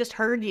do it. I just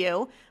heard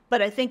you.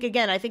 But I think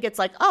it's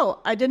like, oh,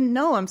 I didn't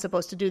know I'm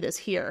supposed to do this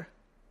here,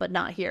 but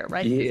not here,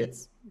 right? Yeah.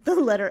 It's the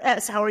letter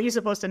S. How are you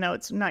supposed to know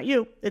it's not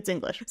you? It's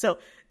English. So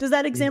does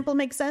that example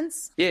make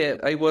sense? Yeah,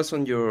 I was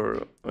on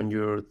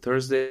your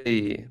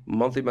Thursday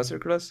monthly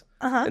masterclass,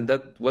 and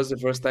that was the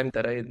first time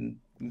that I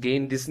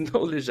gained this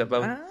knowledge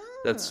about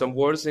that some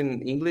words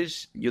in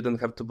English you don't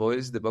have to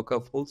voice the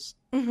vocal folds.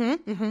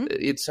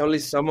 It's only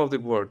some of the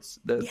words.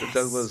 That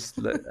was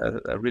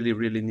a really,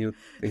 really new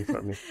thing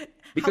for me.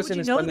 Because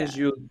in Spanish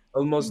you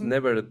almost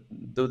never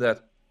do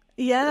that.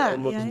 Yeah,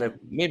 Never,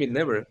 maybe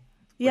never.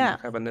 Yeah. When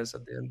you have an S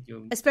at the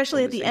end.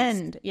 Especially at the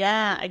end.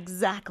 Yeah,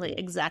 exactly.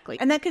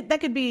 And that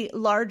could be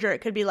larger.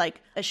 It could be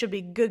like, it should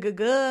be g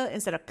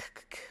instead of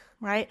k,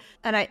 right?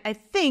 And I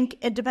think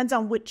it depends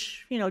on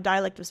which,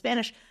 dialect of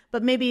Spanish,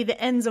 but maybe the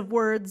ends of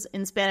words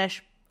in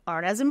Spanish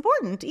aren't as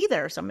important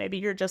either. So maybe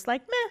you're just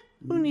like,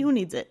 meh, who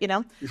needs it,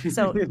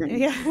 So,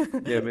 yeah.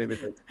 Yeah, maybe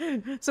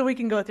that's... So we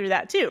can go through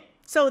that too.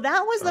 So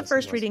that was the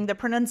first reading, the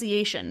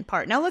pronunciation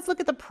part. Now let's look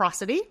at the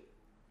prosody.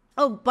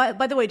 Oh,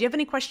 by the way, do you have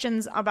any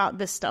questions about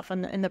this stuff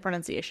in the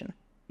pronunciation?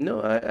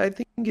 No, I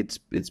think it's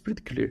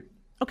pretty clear.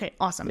 Okay,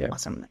 awesome.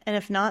 And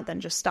if not, then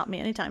just stop me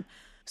anytime.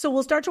 So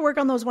we'll start to work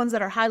on those ones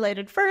that are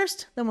highlighted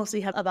first, then we'll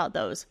see about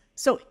those.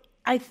 So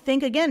I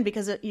think, again,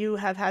 because you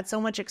have had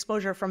so much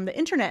exposure from the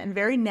internet and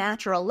very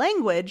natural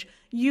language,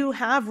 you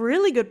have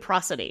really good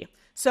prosody.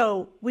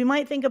 So we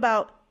might think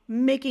about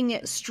making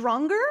it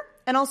stronger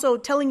and also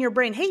telling your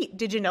brain, hey,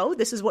 did you know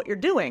this is what you're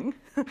doing?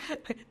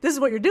 This is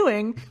what you're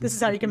doing. This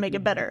is how you can make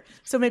it better.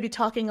 So maybe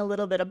talking a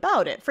little bit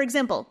about it. For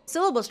example,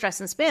 syllable stress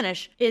in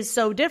Spanish is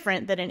so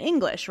different than in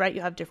English, right?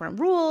 You have different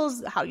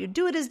rules. How you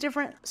do it is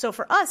different. So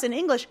for us in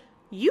English,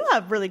 you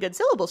have really good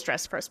syllable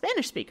stress for a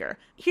Spanish speaker.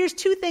 Here's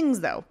two things,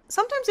 though.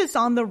 Sometimes it's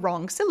on the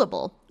wrong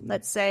syllable.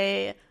 Let's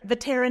say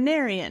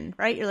veterinarian,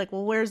 right? You're like,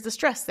 well, where's the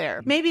stress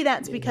there? Maybe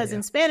that's because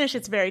in Spanish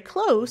it's very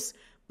close,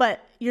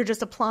 but you're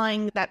just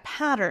applying that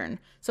pattern.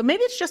 So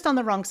maybe it's just on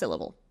the wrong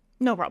syllable.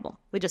 No problem.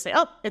 We just say,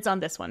 oh, it's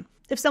on this one.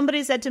 If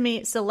somebody said to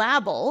me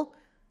syllable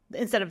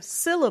instead of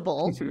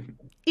syllable,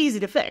 easy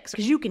to fix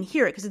because you can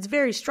hear it because it's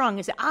very strong.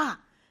 You say,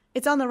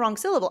 it's on the wrong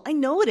syllable. I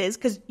know it is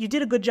because you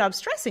did a good job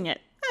stressing it.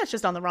 It's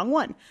just on the wrong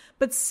one.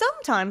 But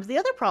sometimes the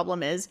other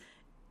problem is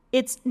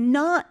it's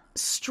not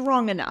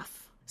strong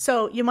enough.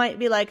 So you might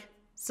be like,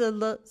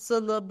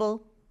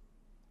 syllable.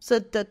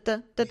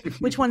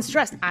 Which one's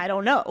stressed? I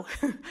don't know.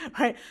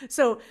 Right?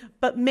 So,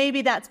 but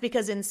maybe that's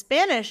because in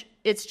Spanish,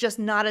 it's just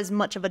not as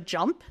much of a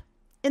jump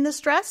in the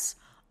stress.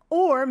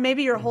 Or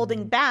maybe you're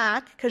holding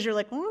back because you're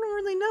like, I don't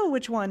really know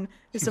which one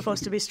is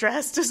supposed to be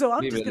stressed. So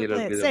I'm just going to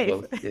play it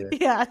safe.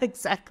 Yeah,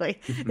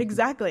 exactly.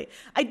 Exactly.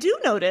 I do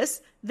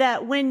notice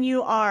that when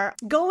you are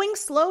going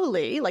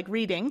slowly, like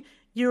reading,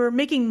 you're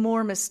making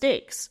more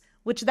mistakes,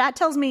 which that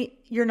tells me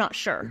you're not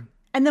sure.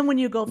 And then when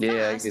you go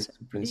fast,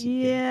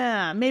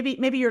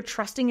 maybe you're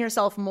trusting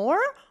yourself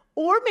more,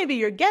 or maybe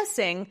you're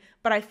guessing,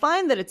 but I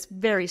find that it's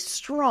very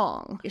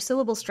strong. Your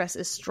syllable stress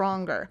is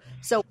stronger.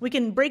 So we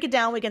can break it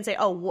down. We can say,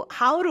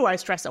 how do I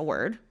stress a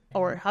word?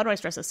 Or how do I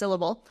stress a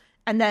syllable?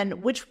 And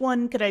then which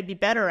one could I be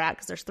better at?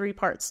 Because there's 3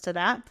 parts to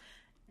that.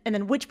 And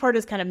then which part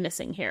is kind of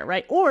missing here,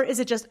 right? Or is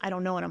it just, I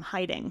don't know and I'm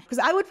hiding? Because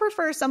I would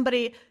prefer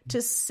somebody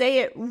to say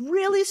it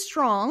really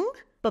strong,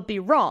 but be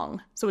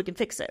wrong so we can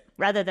fix it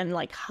rather than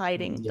like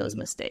hiding those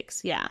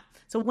mistakes. Yeah.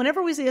 So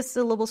whenever we see a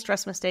syllable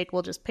stress mistake,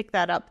 we'll just pick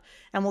that up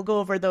and we'll go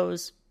over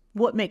those,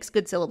 what makes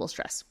good syllable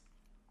stress.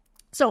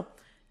 So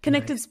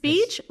connected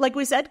speech, like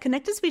we said,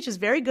 connected speech is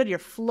very good. Your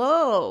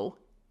flow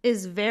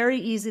is very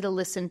easy to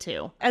listen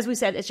to. As we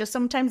said, it's just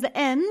sometimes the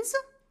ends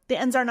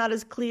are not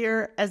as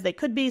clear as they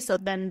could be. So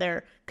then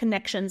their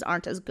connections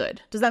aren't as good.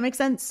 Does that make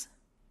sense?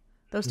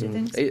 Those two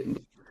things?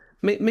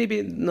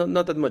 Maybe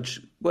not that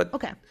much.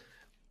 Okay.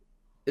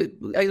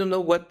 I don't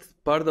know what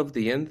part of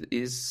the end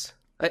is.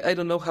 I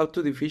don't know how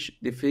to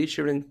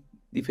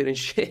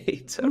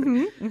differentiate.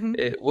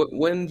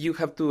 When you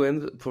have to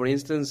end, for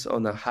instance,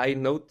 on a high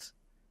note,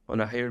 on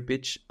a higher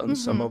pitch, on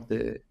some of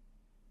the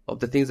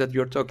things that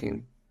you're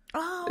talking.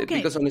 Oh, okay.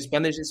 Because on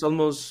Spanish, it's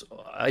almost,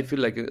 I feel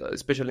like,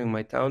 especially in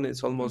my town,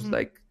 it's almost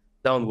like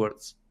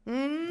downwards.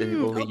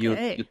 The way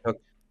you talk.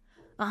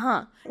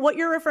 What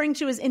you're referring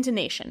to is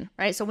intonation,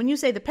 right? So when you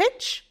say the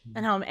pitch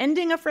and how I'm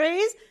ending a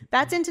phrase,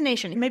 that's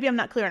intonation. Maybe I'm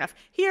not clear enough.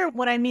 Here,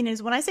 what I mean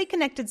is when I say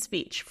connected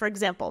speech, for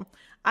example,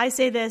 I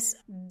say this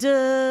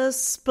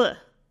disp,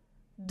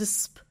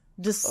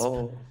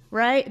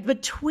 right?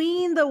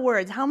 Between the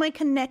words, how am I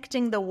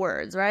connecting the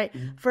words, right?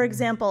 For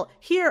example,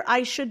 here,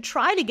 I should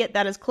try to get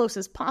that as close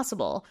as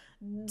possible.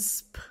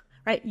 Disp,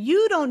 right?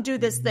 You don't do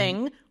this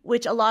thing,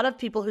 which a lot of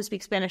people who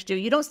speak Spanish do.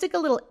 You don't stick a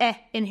little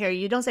in here.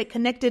 You don't say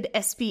connected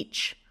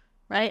speech,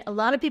 right? A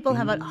lot of people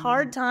have a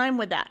hard time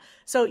with that.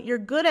 So you're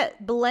good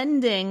at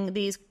blending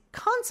these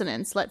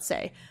consonants, let's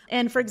say.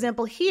 And for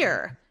example,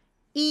 here,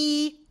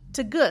 E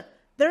to G,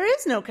 there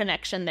is no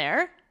connection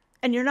there.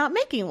 And you're not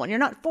making one. You're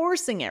not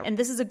forcing it. And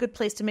this is a good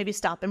place to maybe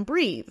stop and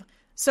breathe.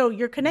 So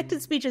your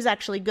connected speech is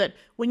actually good.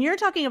 When you're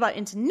talking about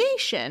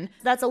intonation,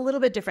 that's a little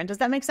bit different. Does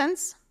that make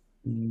sense?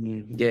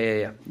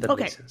 Yeah. That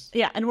makes sense.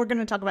 Yeah, and we're going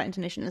to talk about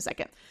intonation in a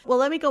second. Well,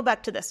 let me go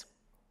back to this.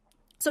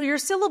 So your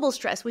syllable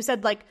stress, we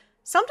said like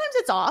sometimes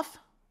it's off,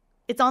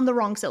 it's on the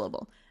wrong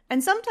syllable.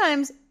 And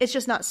sometimes it's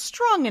just not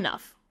strong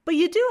enough. But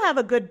you do have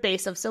a good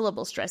base of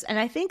syllable stress. And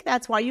I think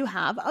that's why you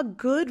have a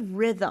good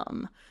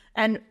rhythm.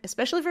 And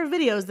especially for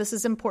videos, this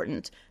is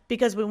important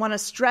because we want to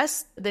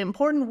stress the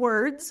important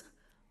words.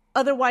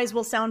 Otherwise,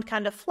 we'll sound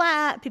kind of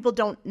flat. People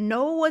don't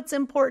know what's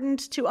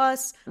important to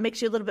us. It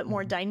makes you a little bit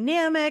more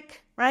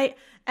dynamic, right?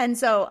 And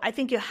so I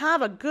think you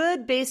have a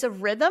good base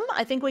of rhythm.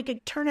 I think we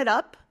could turn it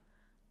up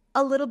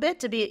a little bit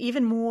to be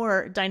even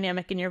more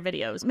dynamic in your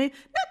videos. Maybe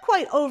not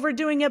quite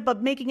overdoing it,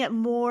 but making it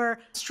more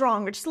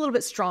stronger, just a little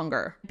bit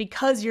stronger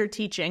because you're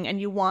teaching and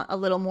you want a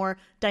little more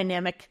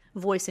dynamic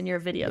voice in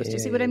your videos. Do you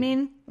see what I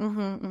mean?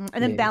 And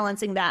then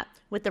balancing that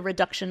with the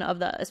reduction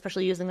of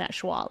especially using that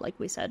schwa, like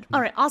we said.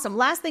 All right, awesome.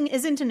 Last thing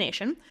is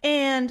intonation.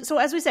 And so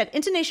as we said,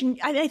 intonation,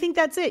 I think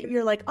that's it.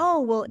 You're like, oh,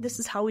 well, this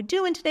is how we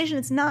do intonation.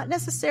 It's not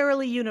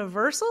necessarily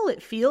universal.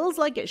 It feels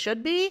like it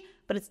should be,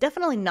 but it's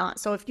definitely not.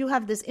 So if you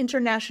have this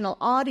international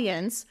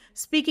audience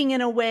speaking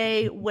in a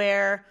way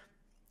where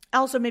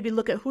also maybe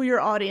look at who your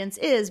audience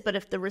is, but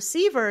if the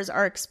receivers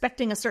are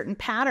expecting a certain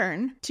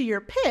pattern to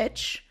your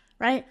pitch,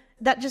 right,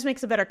 that just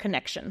makes a better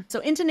connection.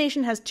 So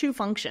intonation has two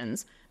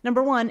functions.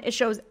 Number one, it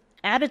shows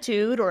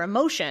attitude or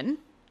emotion,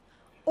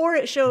 or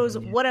it shows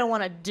what I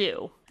want to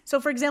do. So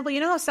for example,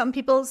 you know how some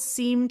people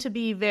seem to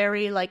be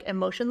very like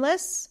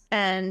emotionless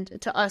and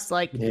to us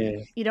like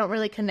you don't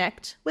really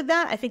connect with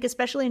that? I think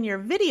especially in your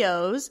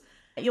videos,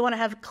 you want to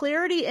have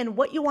clarity in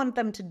what you want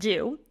them to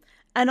do.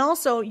 And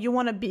also you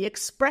want to be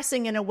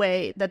expressing in a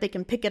way that they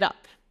can pick it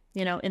up,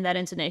 you know, in that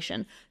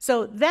intonation.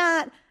 So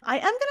that, I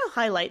am going to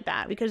highlight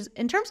that because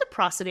in terms of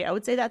prosody, I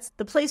would say that's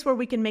the place where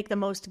we can make the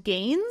most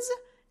gains,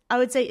 I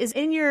would say is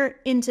in your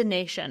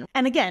intonation.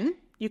 And again,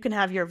 you can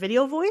have your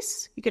video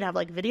voice, you can have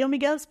like video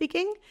Miguel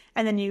speaking,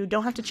 and then you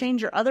don't have to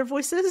change your other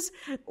voices,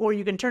 or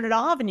you can turn it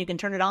off and you can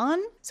turn it on.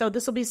 So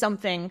this will be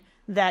something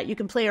that you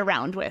can play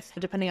around with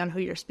depending on who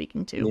you're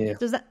speaking to.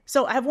 Yeah.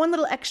 So I have one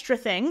little extra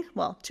thing,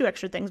 well, two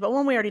extra things, but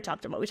one we already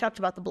talked about. We talked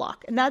about the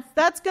block, and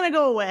that's going to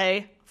go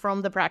away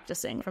from the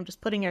practicing, from just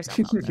putting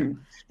yourself out there.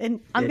 And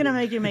I'm going to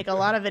make you make a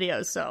lot of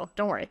videos, so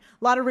don't worry.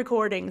 A lot of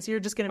recordings.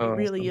 You're just going to be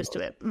really used to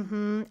it.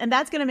 And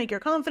that's going to make your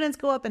confidence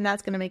go up, and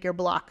that's going to make your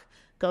block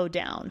go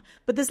down.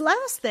 But this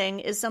last thing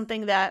is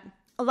something that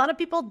a lot of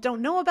people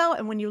don't know about,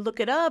 and when you look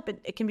it up,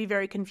 it can be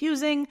very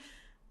confusing.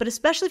 But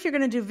especially if you're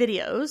going to do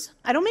videos,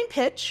 I don't mean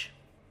pitch.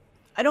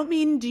 I don't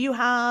mean do you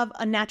have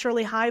a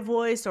naturally high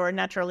voice or a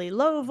naturally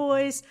low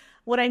voice.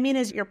 What I mean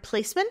is your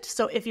placement.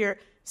 So if you're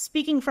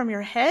speaking from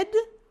your head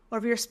or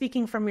if you're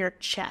speaking from your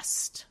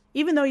chest,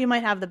 even though you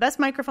might have the best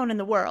microphone in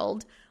the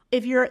world,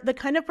 if you're the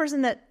kind of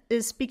person that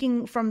is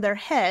speaking from their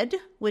head,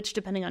 which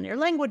depending on your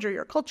language or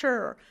your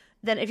culture,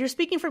 then if you're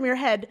speaking from your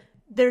head,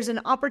 there's an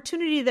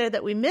opportunity there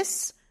that we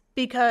miss,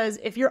 because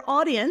if your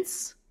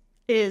audience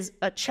is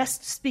a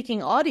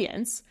chest-speaking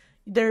audience,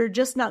 they're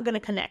just not going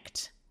to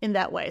connect in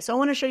that way. So I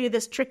want to show you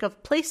this trick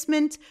of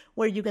placement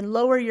where you can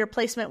lower your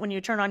placement when you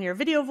turn on your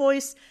video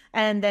voice.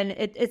 And then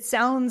it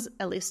sounds,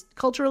 at least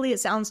culturally, it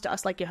sounds to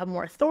us like you have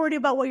more authority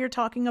about what you're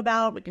talking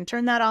about. We can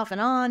turn that off and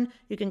on.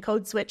 You can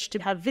code switch to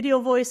have video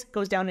voice,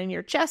 goes down in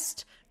your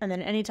chest. And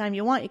then anytime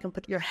you want, you can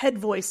put your head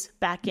voice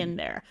back in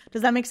there.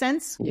 Does that make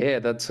sense? Yeah,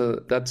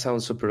 that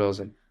sounds super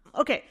awesome.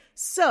 Okay,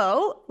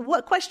 so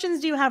what questions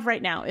do you have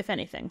right now, if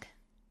anything?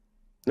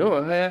 No,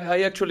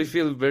 I actually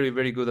feel very,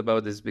 very good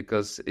about this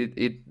because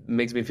it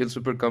makes me feel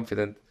super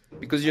confident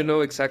because you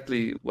know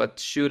exactly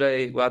what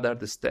are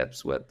the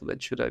steps, what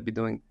should I be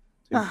doing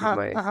to improve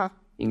my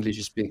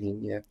English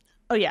speaking, yeah.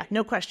 Oh yeah,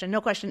 no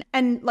question.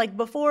 And like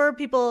before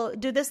people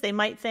do this, they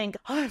might think,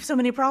 oh, I have so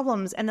many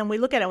problems. And then we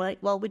look at it, we're like,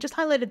 well, we just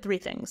highlighted 3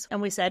 things.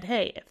 And we said,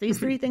 hey, if these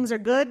 3 things are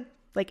good,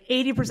 like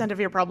 80% of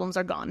your problems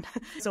are gone.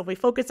 So if we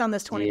focus on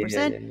this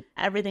 20%,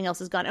 everything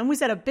else is gone. And we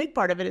said a big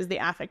part of it is the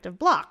affective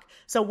block.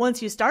 So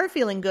once you start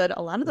feeling good,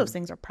 a lot of those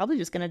things are probably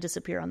just going to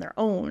disappear on their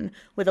own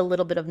with a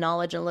little bit of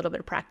knowledge and a little bit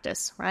of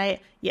practice,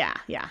 right? Yeah,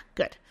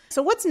 good.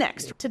 So what's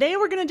next? Today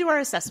we're going to do our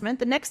assessment.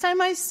 The next time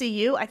I see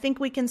you, I think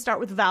we can start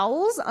with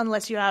vowels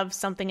unless you have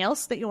something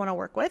else that you want to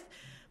work with.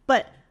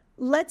 But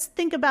let's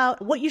think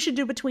about what you should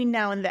do between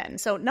now and then.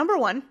 So number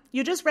 1,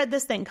 you just read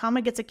this thing,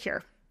 Comma Gets a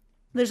Cure.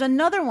 There's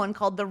another one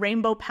called the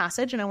Rainbow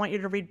Passage, and I want you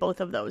to read both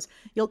of those.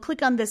 You'll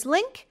click on this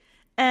link,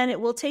 and it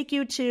will take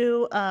you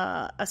to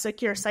a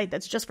secure site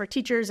that's just for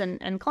teachers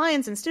and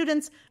clients and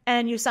students,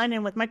 and you sign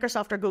in with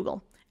Microsoft or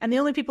Google. And the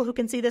only people who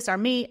can see this are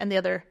me and the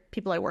other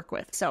people I work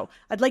with. So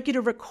I'd like you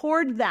to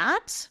record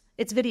that.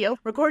 It's video.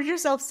 Record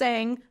yourself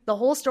saying the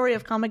whole story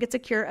of Comma Gets a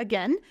Cure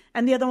again,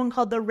 and the other one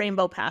called the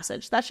Rainbow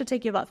Passage. That should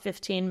take you about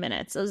 15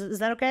 minutes. Is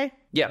that okay?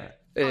 Yeah.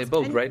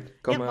 Both, right?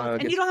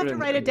 And you don't have to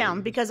write it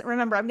down because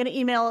remember, I'm going to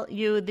email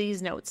you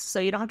these notes. So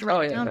you don't have to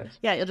write it down. Nice.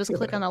 Yeah, you'll just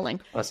click on the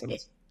link.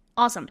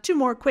 Awesome. 2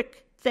 more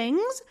quick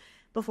things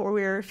before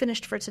we're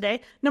finished for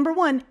today. Number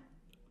 1,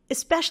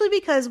 especially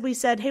because we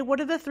said, hey, what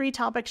are the 3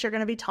 topics you're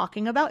going to be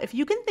talking about? If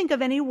you can think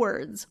of any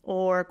words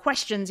or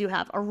questions you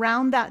have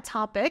around that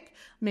topic,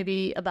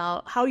 maybe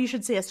about how you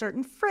should say a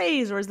certain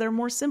phrase, or is there a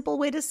more simple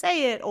way to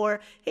say it? Or,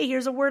 hey,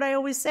 here's a word I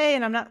always say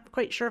and I'm not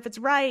quite sure if it's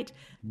right.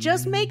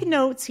 Just make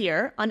notes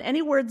here on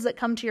any words that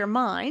come to your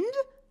mind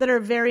that are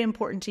very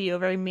important to you,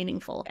 very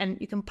meaningful. And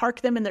you can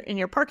park them in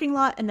your parking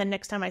lot. And then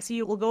next time I see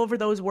you, we'll go over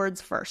those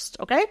words first.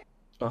 Okay?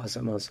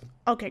 Awesome.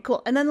 Okay,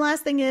 cool. And then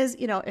last thing is,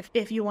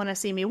 if you want to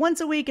see me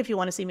once a week, if you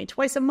want to see me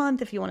twice a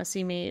month, if you want to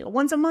see me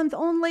once a month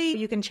only,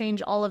 you can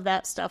change all of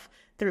that stuff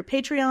through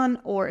Patreon,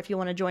 or if you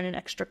want to join an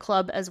extra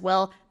club as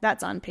well,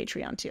 that's on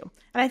Patreon too.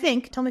 And I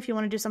think, tell me if you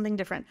want to do something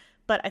different,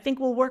 but I think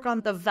we'll work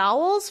on the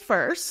vowels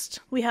first.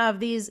 We have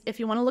these, if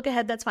you want to look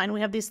ahead, that's fine.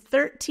 We have these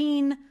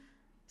 13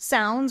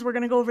 sounds. We're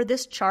going to go over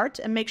this chart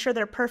and make sure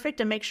they're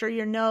perfect and make sure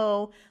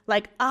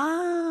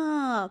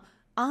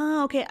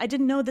okay, I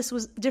didn't know this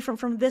was different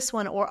from this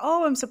one, or,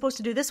 I'm supposed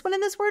to do this one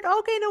in this word?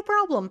 Okay, no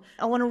problem.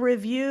 I want to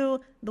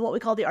review what we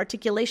call the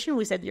articulation.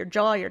 We said your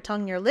jaw, your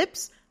tongue, your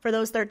lips for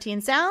those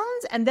 13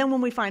 sounds. And then when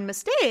we find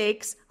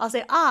mistakes, I'll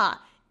say,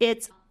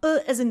 it's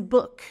as in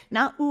book,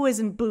 not oo as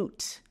in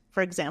boot,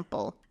 for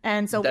example.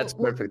 And so that's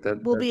perfect.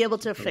 We'll be able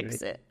to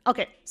fix it.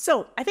 Okay,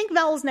 so I think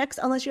vowels next,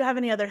 unless you have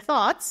any other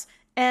thoughts.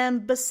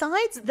 And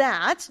besides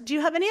that, do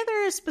you have any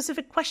other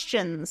specific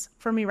questions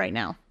for me right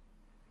now?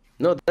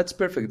 No, that's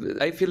perfect.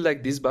 I feel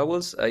like these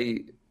vowels,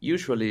 I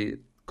usually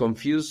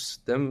confuse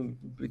them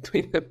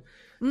between them.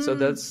 So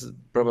that's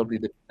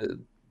probably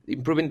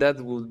improving that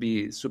would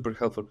be super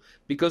helpful.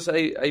 Because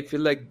I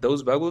feel like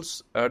those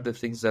vowels are the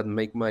things that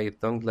make my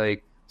tongue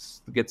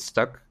get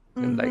stuck.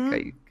 And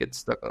I get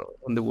stuck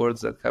on the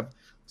words that have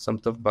some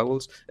tough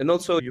vowels. And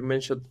also you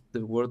mentioned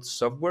the word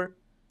software.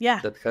 Yeah.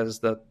 That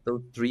has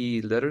those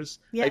 3 letters.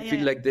 I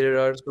feel like there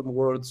are some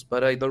words,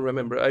 but I don't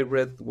remember. I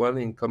read one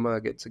in Comma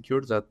Get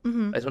Secured that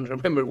I don't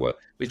remember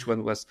which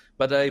one was.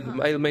 But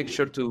I'll make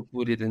sure to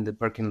put it in the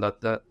parking lot.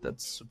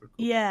 That's super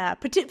cool. Yeah,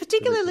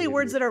 particularly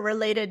words that are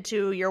related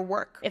to your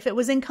work. If it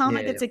was in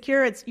Comma Get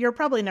Secure, you're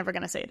probably never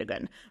going to say it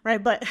again,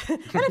 right? But and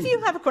if you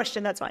have a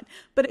question, that's fine.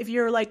 But if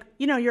you're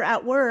you're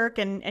at work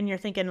and you're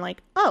thinking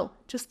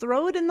just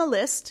throw it in the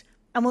list.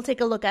 And we'll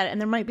take a look at it, and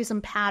there might be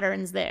some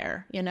patterns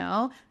there,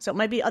 So it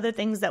might be other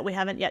things that we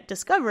haven't yet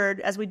discovered.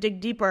 As we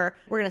dig deeper,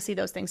 we're going to see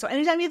those things. So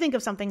anytime you think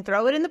of something,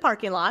 throw it in the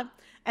parking lot,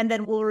 and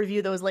then we'll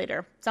review those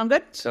later. Sound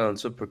good?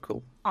 Sounds super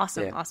cool.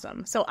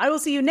 Awesome. So I will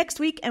see you next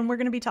week, and we're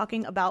going to be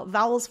talking about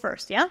vowels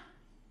first, yeah?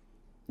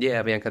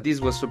 Yeah, Bianca,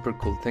 this was super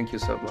cool. Thank you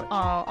so much.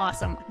 Oh,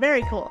 awesome.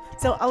 Very cool.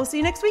 So I will see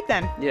you next week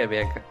then. Yeah,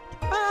 Bianca.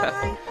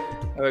 Bye.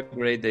 Have a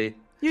great day.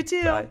 You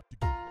too. Bye.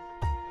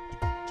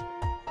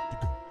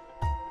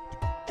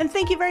 And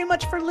thank you very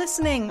much for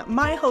listening.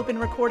 My hope in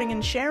recording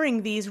and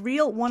sharing these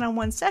real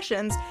one-on-one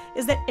sessions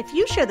is that if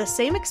you share the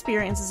same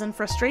experiences and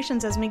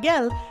frustrations as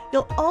Miguel,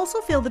 you'll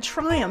also feel the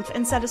triumph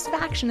and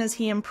satisfaction as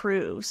he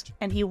improves.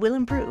 And he will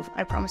improve,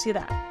 I promise you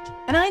that.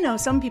 And I know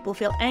some people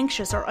feel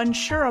anxious or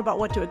unsure about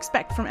what to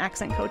expect from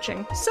accent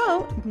coaching.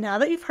 So, now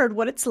that you've heard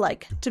what it's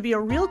like to be a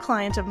real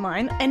client of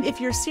mine, and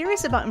if you're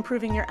serious about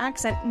improving your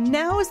accent,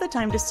 now is the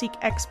time to seek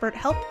expert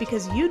help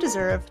because you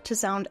deserve to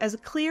sound as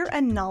clear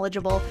and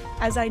knowledgeable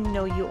as I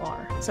know you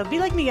are. So be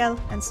like Miguel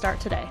and start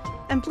today.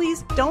 And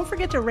please don't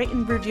forget to rate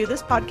and review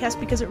this podcast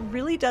because it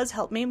really does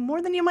help me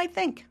more than you might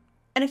think.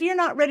 And if you're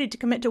not ready to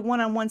commit to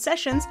one-on-one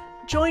sessions,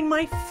 join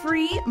my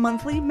free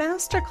monthly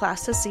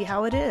masterclass to see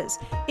how it is.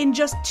 In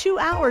just 2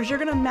 hours, you're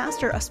going to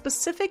master a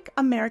specific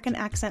American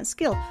accent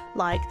skill,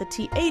 like the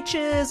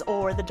THs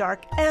or the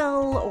dark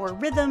L or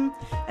rhythm.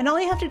 And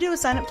all you have to do is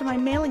sign up to my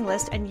mailing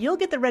list and you'll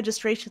get the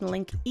registration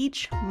link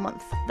each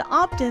month. The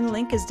opt-in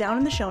link is down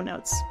in the show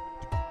notes.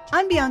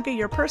 I'm Bianca,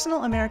 your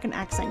personal American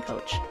accent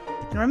coach.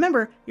 And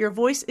remember, your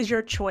voice is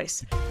your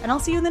choice. And I'll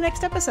see you in the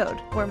next episode,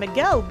 where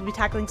Miguel will be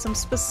tackling some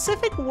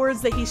specific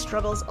words that he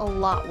struggles a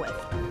lot with.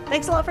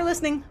 Thanks a lot for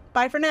listening.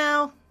 Bye for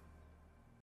now.